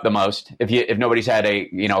break up the most. If nobody's had a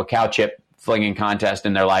cow chip flinging contest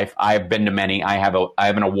in their life, I've been to many. I have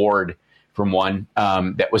an award from one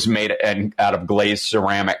that was made out of glazed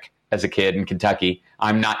ceramic as a kid in Kentucky.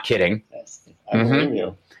 I'm not kidding. I believe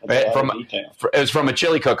you. It was from a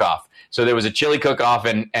chili cook-off. So there was a chili cook-off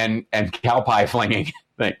and cow pie flinging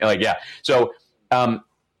thing. So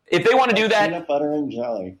if they want to do that, peanut butter and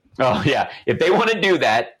jelly. Oh yeah, if they want to do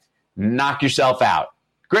that, knock yourself out.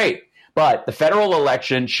 Great. But the federal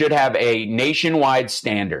election should have a nationwide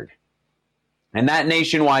standard. And that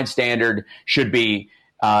nationwide standard should be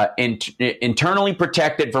internally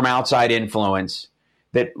protected from outside influence,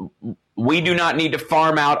 that we do not need to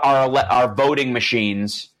farm out our voting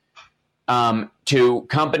machines to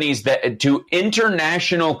companies to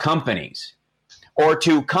international companies or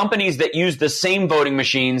to companies that use the same voting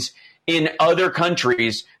machines in other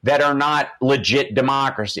countries that are not legit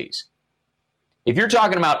democracies. If you're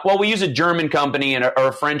talking about, we use a German company or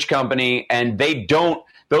a French company, and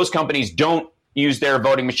those companies don't use their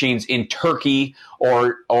voting machines in Turkey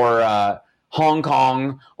or Hong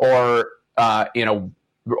Kong or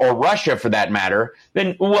Russia for that matter,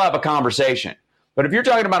 then we'll have a conversation. But if you're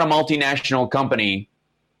talking about a multinational company,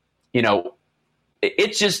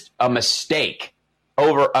 it's just a mistake.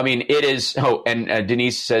 It is. Oh, and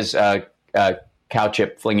Denise says cow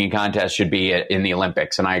chip flinging contest should be in the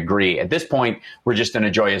Olympics, and I agree. At this point, we're just in a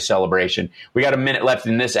joyous celebration. We got a minute left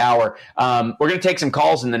in this hour. We're going to take some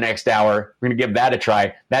calls in the next hour. We're going to give that a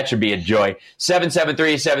try. That should be a joy.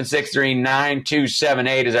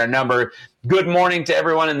 773-763-9278 is our number. Good morning to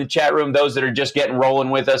everyone in the chat room, those that are just getting rolling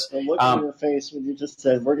with us. The look on your face when you just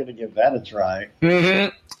said we're going to give that a try. Mm-hmm.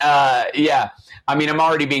 Yeah. I'm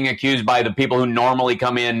already being accused by the people who normally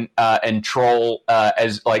come in and troll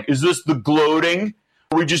as like, is this the gloating?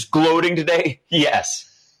 Are we just gloating today? Yes.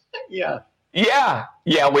 Yeah. Yeah.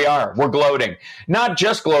 Yeah, we are. We're gloating. Not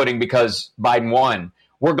just gloating because Biden won.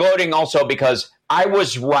 We're gloating also because I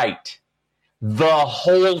was right the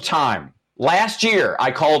whole time. Last year, I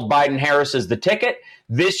called Biden-Harris as the ticket.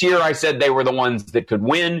 This year, I said they were the ones that could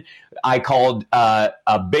win. I called a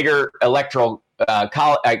bigger electoral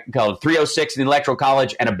college. I called 306 in the electoral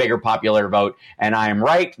college and a bigger popular vote. And I am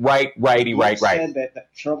right. You said that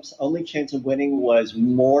Trump's only chance of winning was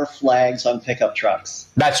more flags on pickup trucks.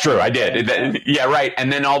 That's true. I did. Yeah, right.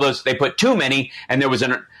 And then they put too many, and there was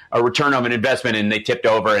a return of an investment, and they tipped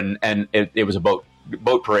over, and it was a boat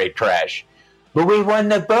parade crash. But we won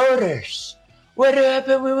the voters. What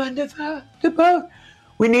happened? We won the vote.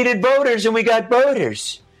 We needed voters, and we got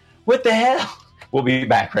voters. What the hell? We'll be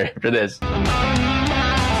back right after this.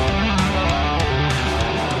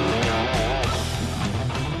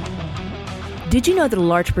 Did you know that a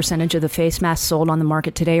large percentage of the face masks sold on the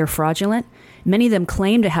market today are fraudulent? Many of them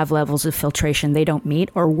claim to have levels of filtration they don't meet,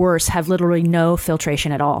 or worse, have literally no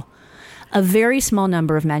filtration at all. A very small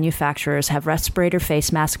number of manufacturers have respirator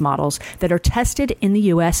face mask models that are tested in the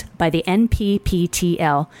U.S. by the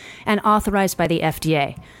NPPTL and authorized by the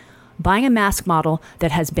FDA. Buying a mask model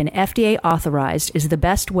that has been FDA authorized is the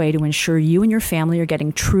best way to ensure you and your family are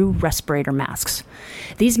getting true respirator masks.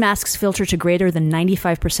 These masks filter to greater than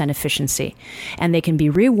 95% efficiency, and they can be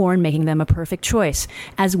reworn, making them a perfect choice,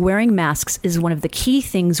 as wearing masks is one of the key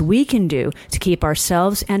things we can do to keep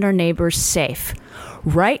ourselves and our neighbors safe.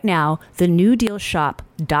 Right now, the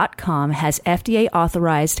NewDealShop.com has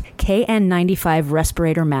FDA-authorized KN95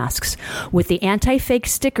 respirator masks with the anti-fake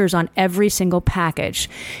stickers on every single package.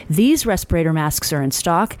 These respirator masks are in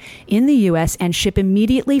stock in the U.S. and ship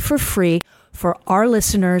immediately for free for our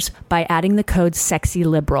listeners by adding the code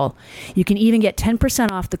SEXYLIBERAL. You can even get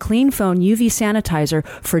 10% off the Clean Phone UV sanitizer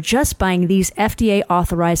for just buying these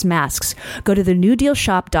FDA-authorized masks. Go to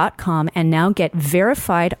thenewdealshop.com and now get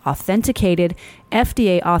verified, authenticated,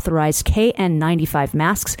 FDA-authorized KN95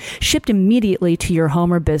 masks shipped immediately to your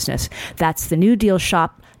home or business. That's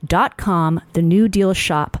thenewdealshop.com,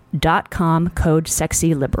 thenewdealshop.com, code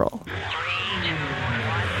SEXYLIBERAL.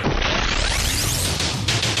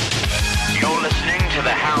 You're listening to the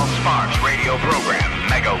Hal Sparks radio program,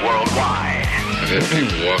 Mega Worldwide. I've had things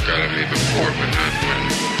walk out of me before, but not when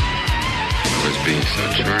I was being so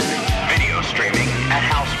charming. Video streaming at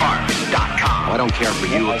HalSparks.com. I don't care for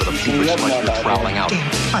you or for the foolish much you're troweling out.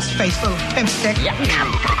 Us faithful pimp stick. Yeah. True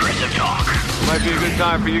progressive talk. Might be a good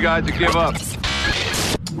time for you guys to give up.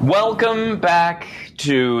 Welcome back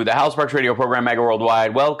to the Hal Sparks radio program, Mega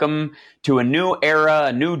Worldwide. Welcome to a new era,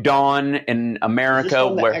 a new dawn in America. Is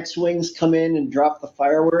this when the X-Wings come in and drop the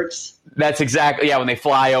fireworks? That's exactly, when they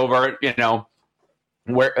fly over,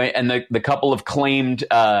 where, and the couple of claimed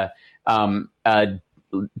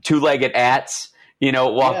two-legged ats,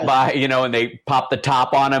 walk by, and they pop the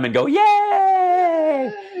top on them and go,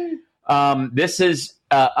 yay! This is,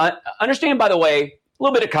 understand, by the way, a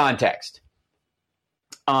little bit of context.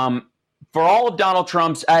 For all of Donald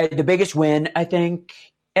Trump's, the biggest win, I think,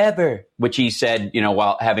 ever, which he said,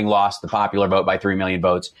 while having lost the popular vote by 3 million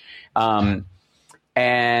votes. In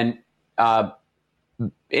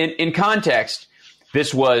context,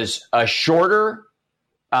 this was a shorter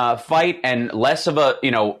fight and less of a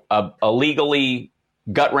legally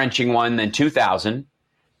gut-wrenching one than 2000.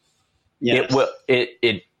 Yes.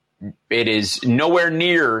 It is nowhere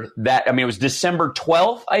near that. I mean, it was December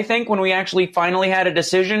 12th, I think, when we actually finally had a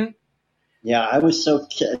decision. Yeah, I was so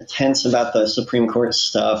tense about the Supreme Court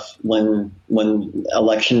stuff when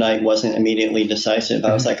election night wasn't immediately decisive.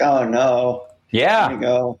 I was like, oh, no. Yeah. There you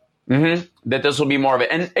go. Mm-hmm. That this will be more of it.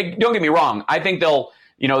 And don't get me wrong. I think they'll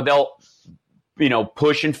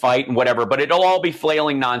push and fight and whatever, but it'll all be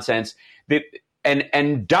flailing nonsense.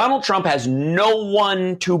 And Donald Trump has no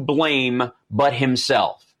one to blame but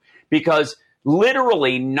himself, because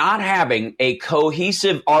literally not having a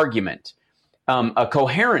cohesive argument, a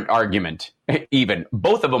coherent argument, even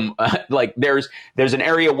both of them, like there's an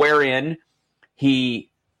area wherein he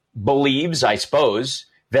believes, I suppose,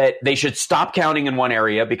 that they should stop counting in one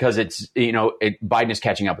area because it's, Biden is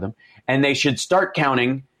catching up with them, and they should start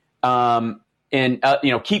counting,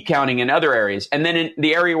 keep counting in other areas. And then in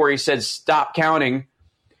the area where he says stop counting,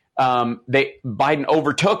 Biden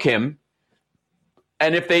overtook him.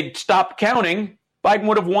 And if they'd stopped counting, Biden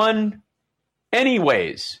would have won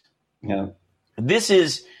anyways. Yeah. This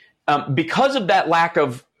is because of that lack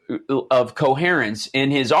of coherence in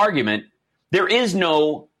his argument. There is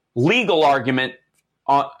no legal argument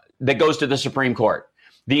that goes to the Supreme Court.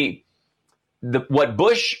 What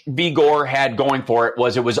Bush v. Gore had going for it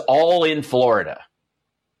was all in Florida.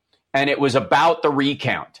 And it was about the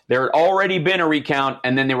recount. There had already been a recount,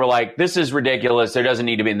 and then they were like, this is ridiculous. There doesn't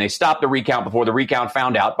need to be. And they stopped the recount before the recount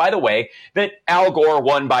found out, by the way, that Al Gore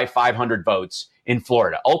won by 500 votes in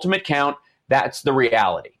Florida. Ultimate count, that's the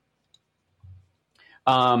reality.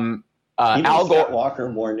 Al Gore, Scott Walker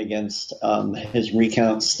warned against his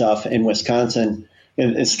recount stuff in Wisconsin.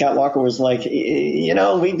 And Scott Walker was like,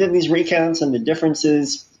 we did these recounts, and the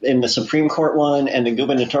differences in the Supreme Court one and the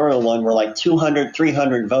gubernatorial one were like 200,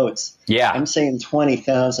 300 votes. Yeah. I'm saying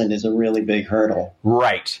 20,000 is a really big hurdle.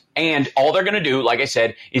 Right. And all they're going to do, like I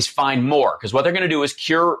said, is find more. Because what they're going to do is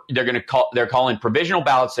they're calling provisional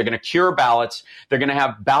ballots. They're going to cure ballots. They're going to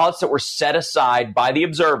have ballots that were set aside by the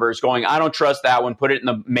observers going, I don't trust that one, put it in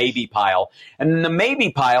the maybe pile. And then the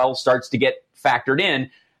maybe pile starts to get factored in.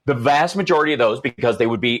 The vast majority of those, because they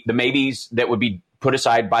would be the maybes that would be put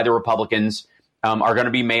aside by the Republicans, are going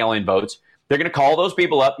to be mail-in votes. They're going to call those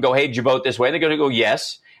people up and go, hey, did you vote this way? They're going to go,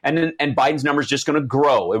 yes. And Biden's number is just going to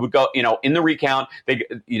grow. It would go, in the recount,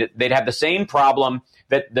 they'd have the same problem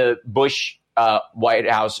that the Bush White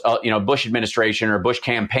House, Bush administration or Bush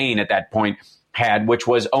campaign at that point had, which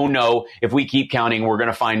was, oh, no, if we keep counting, we're going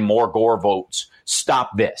to find more Gore votes.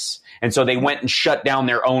 Stop this. And so they went and shut down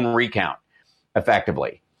their own recount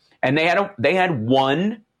effectively. And they had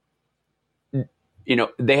one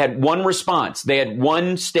response. They had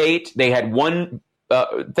one state. They had one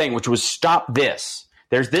thing, which was stop this.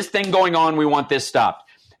 There's this thing going on. We want this stopped.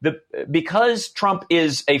 Because Trump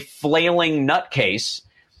is a flailing nutcase,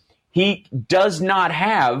 he does not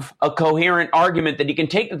have a coherent argument that he can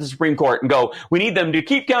take to the Supreme Court and go, we need them to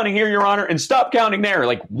keep counting here, Your Honor, and stop counting there.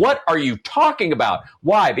 Like, what are you talking about?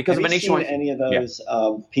 Why? Because of an issue. Have you seen any of those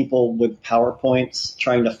people with PowerPoints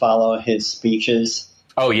trying to follow his speeches?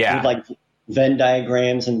 Oh, yeah. With, like, Venn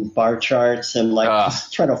diagrams and bar charts and,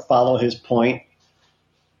 just trying to follow his point?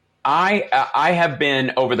 I have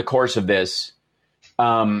been, over the course of this,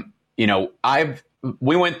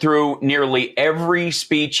 we went through nearly every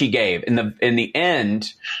speech he gave. In the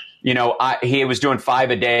end, he was doing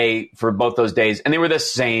 5 a day for both those days, and they were the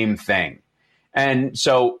same thing. And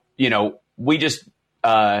so, we just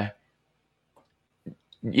kind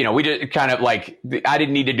of like, I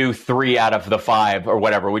didn't need to do 3 out of the 5 or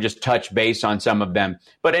whatever. We just touched base on some of them.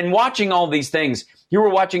 But in watching all these things, you were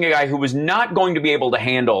watching a guy who was not going to be able to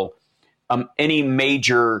handle any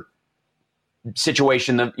major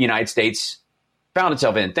situation the United States found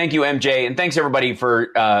itself in. Thank you, MJ, and thanks everybody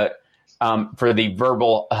for the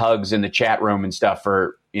verbal hugs in the chat room and stuff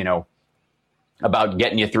for about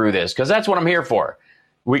getting you through this, because that's what I'm here for.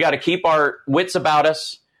 We got to keep our wits about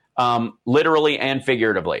us, literally and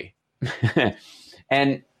figuratively.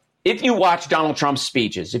 And if you watch Donald Trump's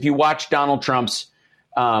speeches, if you watch Donald Trump's,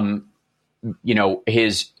 the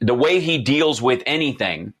way he deals with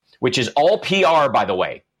anything, which is all PR, by the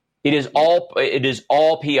way. It is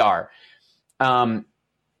all PR.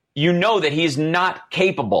 You know that he's not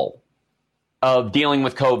capable of dealing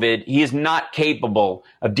with COVID. He is not capable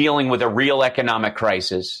of dealing with a real economic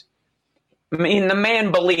crisis. I mean, the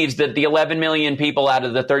man believes that the 11 million people out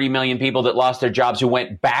of the 30 million people that lost their jobs who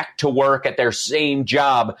went back to work at their same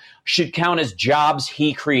job should count as jobs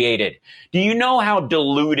he created. Do you know how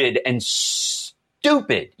deluded and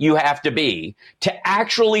stupid you have to be to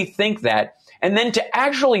actually think that and then to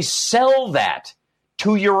actually sell that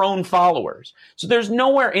to your own followers? So there's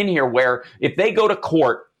nowhere in here where if they go to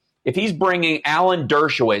court, if he's bringing Alan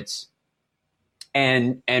Dershowitz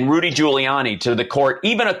and Rudy Giuliani to the court,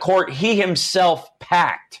 even a court he himself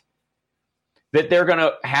packed, that they're going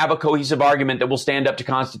to have a cohesive argument that will stand up to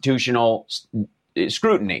constitutional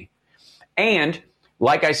scrutiny. And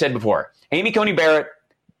like I said before, Amy Coney Barrett,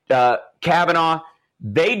 Kavanaugh,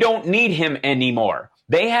 they don't need him anymore.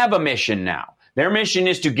 They have a mission now. Their mission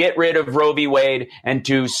is to get rid of Roe v. Wade and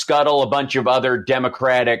to scuttle a bunch of other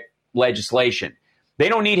Democratic legislation. They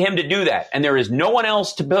don't need him to do that. And there is no one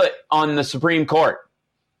else to put on the Supreme Court.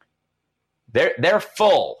 They're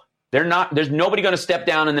full. There's nobody going to step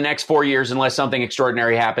down in the next 4 years unless something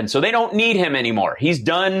extraordinary happens. So they don't need him anymore. He's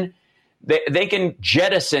done. They can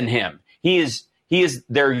jettison him. He is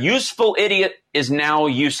their useful idiot is now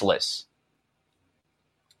useless.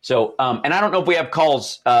 So, and I don't know if we have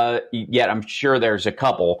calls yet. I'm sure there's a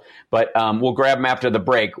couple, but we'll grab them after the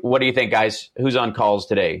break. What do you think, guys? Who's on calls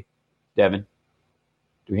today? Devin?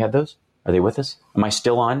 Do we have those? Are they with us? Am I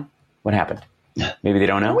still on? What happened? Maybe they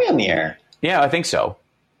don't know? Are we on the air? Yeah, I think so.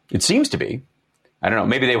 It seems to be. I don't know.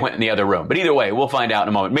 Maybe they went in the other room. But either way, we'll find out in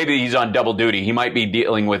a moment. Maybe he's on double duty. He might be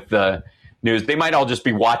dealing with the news. They might all just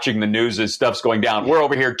be watching the news as stuff's going down. We're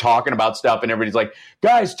over here talking about stuff, and everybody's like,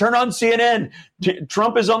 guys, turn on CNN.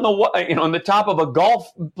 Trump is on on the top of a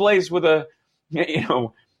golf place with a,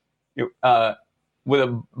 with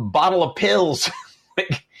a bottle of pills.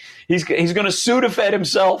 He's going to Sudafed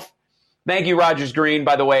himself. Thank you, Rogers Green,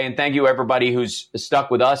 by the way, and thank you everybody who's stuck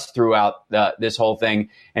with us throughout this whole thing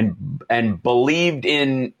and believed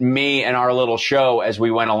in me and our little show as we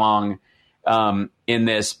went along in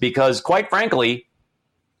this. Because, quite frankly,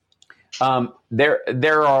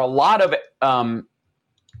 there are a lot of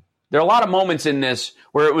moments in this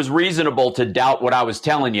where it was reasonable to doubt what I was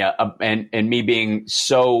telling you, and me being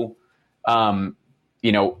so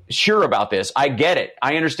sure about this. I get it.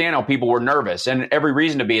 I understand how people were nervous, and every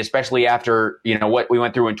reason to be, especially after, what we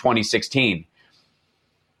went through in 2016.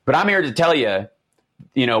 But I'm here to tell you,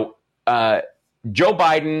 Joe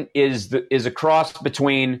Biden is a cross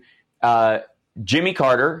between Jimmy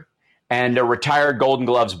Carter and a retired Golden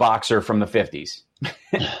Gloves boxer from the 50s.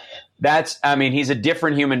 He's a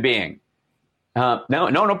different human being.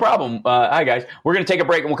 No problem. Hi, guys. We're going to take a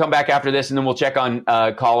break and we'll come back after this, and then we'll check on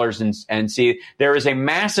callers and see. There is a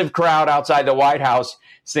massive crowd outside the White House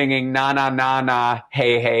singing na na na na,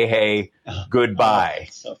 hey, hey, hey, goodbye.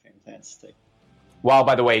 Oh, so fantastic. While,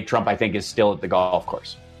 by the way, Trump, I think, is still at the golf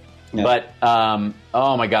course. Yeah. But,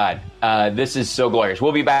 oh, my God, this is so glorious.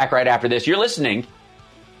 We'll be back right after this. You're listening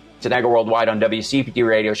to NAGA Worldwide on WCPT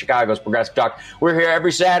Radio, Chicago's Progressive Talk. We're here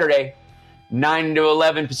every Saturday, 9 to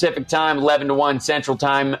 11 Pacific time, 11 to 1 Central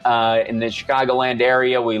time in the Chicagoland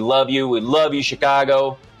area. We love you. We love you,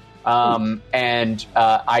 Chicago.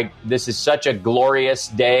 This is such a glorious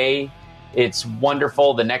day. It's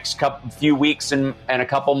wonderful. The next few weeks and a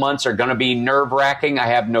couple months are going to be nerve-wracking, I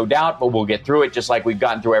have no doubt, but we'll get through it just like we've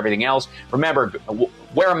gotten through everything else. Remember,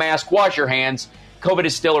 wear a mask, wash your hands. COVID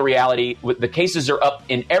is still a reality. The cases are up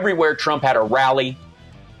in everywhere Trump had a rally.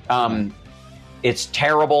 It's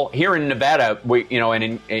terrible here in Nevada,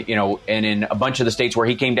 and in a bunch of the states where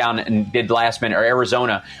he came down and did last minute, or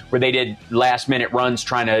Arizona, where they did last minute runs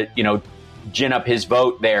trying to, gin up his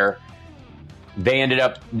vote there. They ended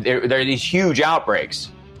up there are these huge outbreaks.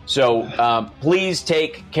 So please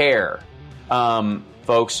take care,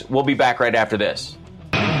 folks. We'll be back right after this.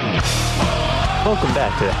 Welcome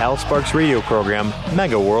back to the Hal Sparks radio program,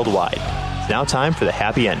 Mega Worldwide. It's now time for the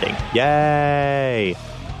happy ending. Yay!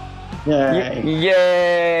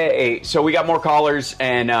 Yay! So we got more callers,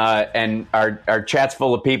 and our chat's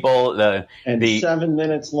full of people. 7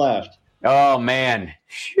 minutes left. Oh man,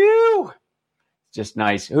 phew! Just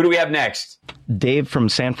nice. Who do we have next? Dave from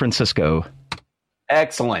San Francisco.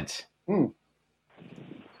 Excellent.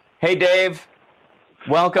 Hey, Dave.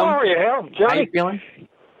 Welcome. How are you, Hal? Johnny? How you feeling?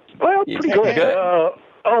 Well, pretty good.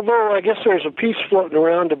 Although I guess there's a piece floating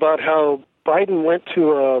around about how Biden went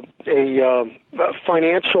to a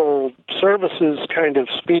financial services kind of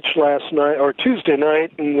speech last night or Tuesday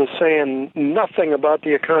night and was saying nothing about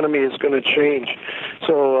the economy is going to change.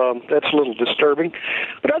 So that's a little disturbing.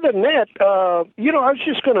 But other than that, I was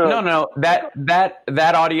just going to... No,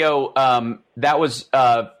 that audio, that was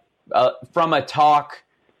from a talk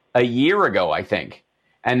a year ago, I think.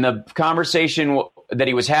 And the conversation that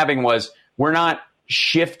he was having was, we're not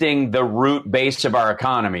shifting the root base of our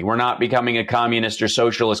economy. We're not becoming a communist or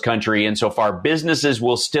socialist country insofar. Businesses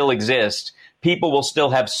will still exist. People will still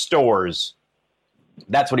have stores.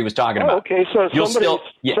 That's what he was talking about. Okay, so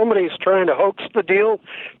somebody's trying to hoax the deal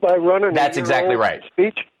by running. That's exactly right.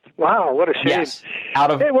 Speech. Wow, what a shame. Yes.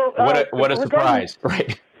 What a surprise.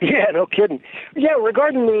 Right. Yeah, no kidding. Yeah,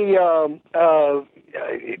 regarding the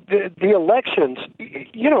elections,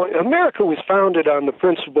 America was founded on the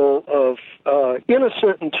principle of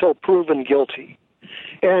innocent until proven guilty.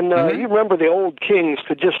 And you remember the old kings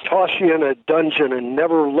could just toss you in a dungeon and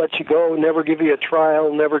never let you go, never give you a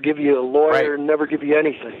trial, never give you a lawyer, never give you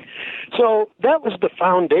anything. So that was the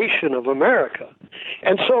foundation of America.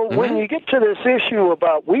 And so when you get to this issue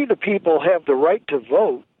about we the people have the right to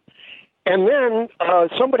vote, and then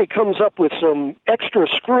somebody comes up with some extra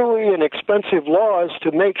screwy and expensive laws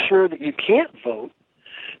to make sure that you can't vote,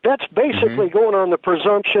 that's basically going on the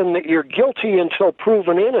presumption that you're guilty until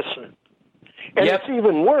proven innocent. And it's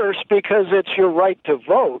even worse because it's your right to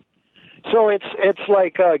vote. So it's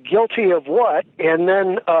like guilty of what? And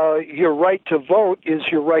then your right to vote is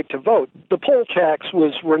your right to vote. The poll tax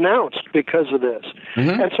was renounced because of this.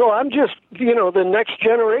 And so I'm just, the next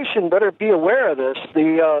generation better be aware of this.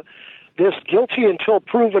 This guilty until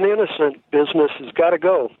proven innocent business has got to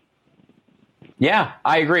go. Yeah,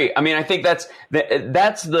 I agree. I mean, I think that's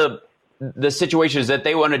the situation, is that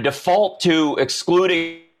they want to default to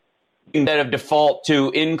excluding instead of default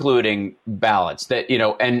to including ballots, that,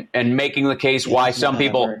 and making the case why some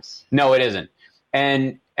people, no, it isn't.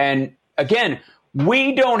 And again,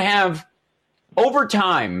 we don't have, over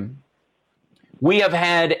time, we've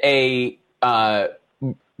had an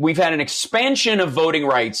expansion of voting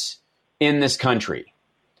rights in this country.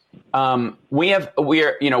 We have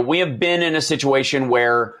been in a situation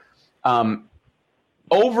where,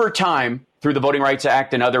 over time, through the Voting Rights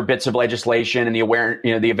Act and other bits of legislation and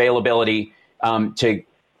the availability to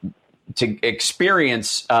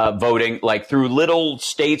experience voting, like through little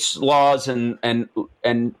states' laws and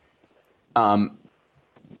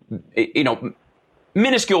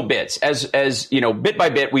minuscule bits, as bit by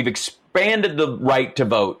bit, we've expanded the right to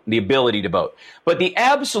vote, the ability to vote. But the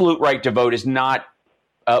absolute right to vote is not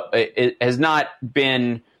has not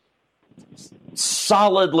been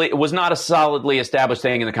was not a solidly established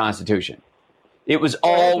thing in the Constitution. It was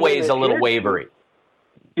always a little wavery.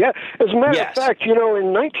 Yeah, as a matter of fact, in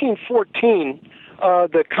 1914,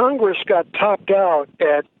 the Congress got topped out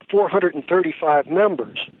at 435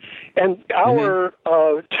 members. And our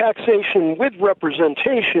taxation with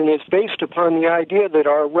representation is based upon the idea that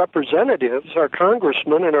our representatives, our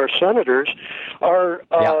congressmen and our senators, are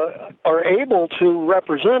able to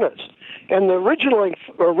represent us. And the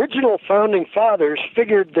original founding fathers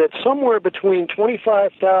figured that somewhere between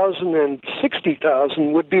 25,000 and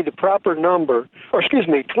 60,000 would be the proper number,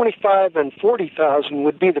 25 and 40,000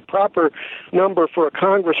 would be the proper number for a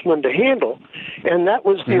congressman to handle. And that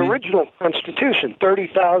was the original Constitution,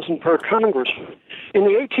 30,000 per congressman. In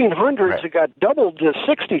the 1800s, it got doubled to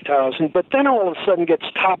 60,000, but then all of a sudden gets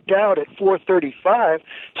topped out at 435.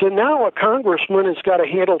 So now a congressman has got to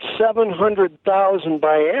handle 700,000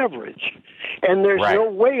 by average. And there's no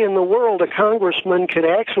way in the world a congressman can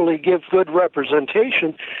actually give good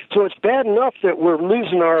representation. So it's bad enough that we're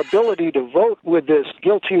losing our ability to vote with this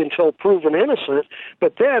guilty until proven innocent,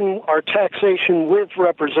 but then our taxation with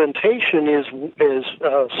representation is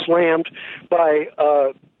slammed by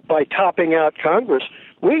topping out Congress.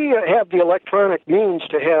 We have the electronic means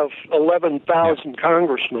to have 11,000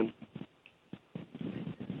 congressmen.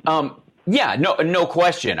 Yeah, no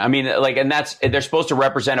question. I mean, and they're supposed to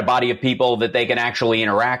represent a body of people that they can actually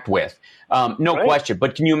interact with. No question.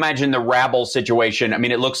 But can you imagine the rabble situation? I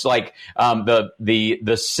mean, it looks like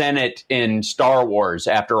the Senate in Star Wars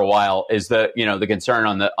after a while is the concern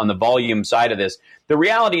on the volume side of this. The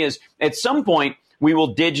reality is, at some point, we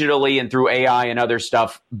will digitally and through AI and other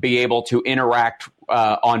stuff be able to interact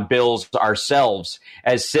on bills ourselves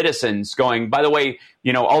as citizens, going, by the way,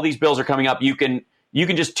 all these bills are coming up. You can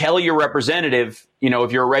just tell your representative,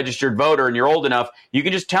 if you're a registered voter and you're old enough, you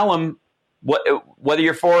can just tell them whether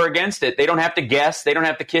you're for or against it. They don't have to guess. They don't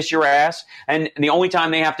have to kiss your ass. And the only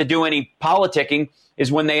time they have to do any politicking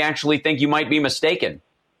is when they actually think you might be mistaken.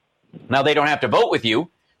 Now, they don't have to vote with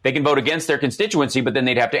you. They can vote against their constituency, but then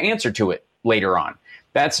they'd have to answer to it later on.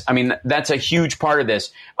 That's a huge part of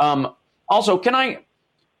this. Also, can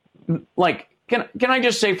can I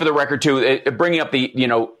just say for the record too, bringing up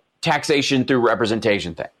the taxation through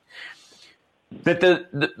representation thing, that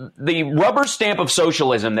the rubber stamp of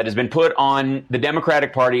socialism that has been put on the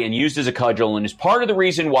Democratic Party and used as a cudgel, and is part of the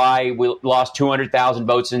reason why we lost 200,000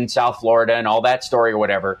 votes in South Florida and all that story or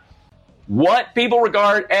whatever. What people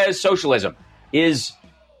regard as socialism is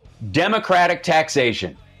democratic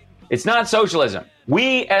taxation. It's not socialism.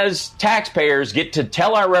 We as taxpayers get to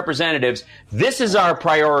tell our representatives, this is our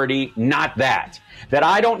priority, not that. That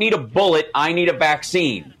I don't need a bullet, I need a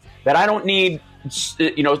vaccine. That I don't need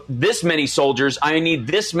this many soldiers, I need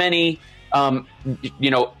this many, a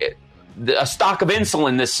stock of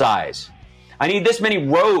insulin this size. I need this many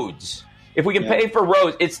roads. If we can pay for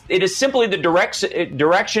roads, it is simply the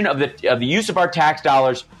direction of the use of our tax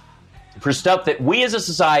dollars for stuff that we as a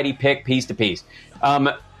society pick piece to piece.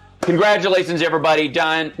 Congratulations, everybody,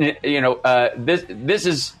 John. This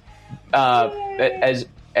is as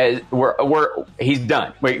he's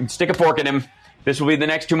done. Wait, stick a fork in him. This will be the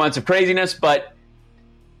next 2 months of craziness, but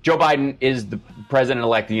Joe Biden is the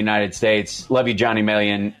president-elect of the United States. Love you, Johnny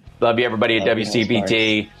Million. Love you, everybody at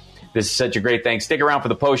WCPT. This is such a great thing. Stick around for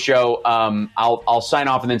the post show. I'll sign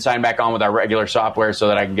off and then sign back on with our regular software so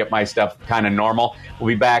that I can get my stuff kind of normal. We'll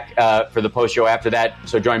be back for the post show after that,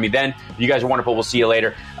 so join me then. You guys are wonderful. We'll see you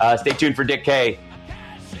later. Stay tuned for Dick K.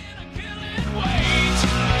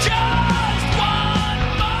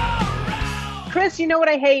 Chris, you know what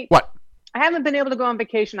I hate? What? I haven't been able to go on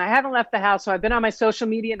vacation. I haven't left the house, so I've been on my social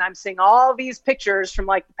media, and I'm seeing all these pictures from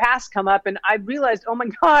the past come up, and I realized, oh my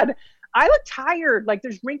God, I look tired.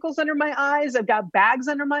 There's wrinkles under my eyes. I've got bags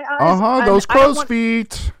under my eyes. Those crow's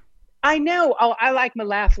feet. I know. Oh, I like my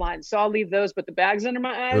laugh lines, so I'll leave those. But the bags under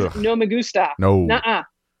my eyes, no me gusta. No. Nuh-uh.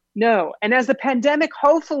 No. And as the pandemic,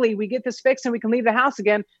 hopefully we get this fixed and we can leave the house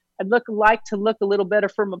again, I'd like to look a little better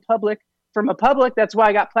from a public. That's why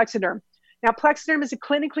I got Plexiderm. Now, Plexiderm is a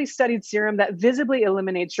clinically studied serum that visibly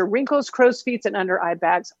eliminates your wrinkles, crow's feet, and under eye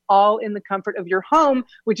bags, all in the comfort of your home,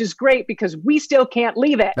 which is great because we still can't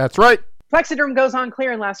leave it. That's right. Plexiderm goes on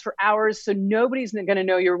clear and lasts for hours, so nobody's going to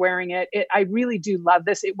know you're wearing it. I really do love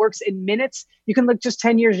this. It works in minutes. You can look just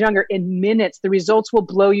 10 years younger in minutes. The results will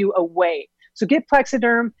blow you away. So get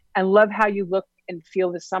Plexiderm and love how you look and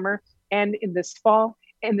feel this summer and in this fall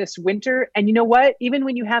and this winter. And you know what? Even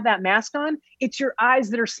when you have that mask on, it's your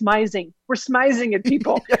eyes that are smizing. We're smizing at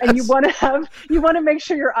people. Yes. And you want to make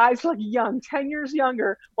sure your eyes look young, 10 years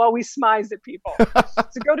younger while we smize at people.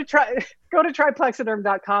 So go to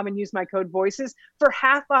tryplexiderm.com and use my code VOICES for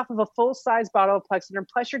half off of a full-size bottle of Plexiderm.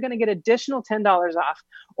 Plus, you're going to get additional $10 off.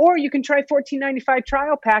 Or you can try $14.95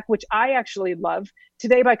 trial pack, which I actually love,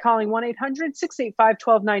 today by calling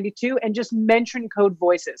 1-800-685-1292 and just mention code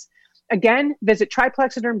VOICES. Again, visit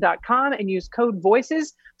tryplexiderm.com and use code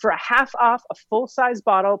VOICES for a half off a full-size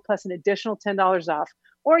bottle plus an additional $10 off.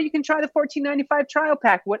 Or you can try the $14.95 trial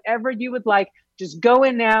pack, whatever you would like. Just go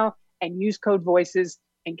in now and use code VOICES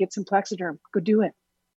and get some Plexiderm. Go do it.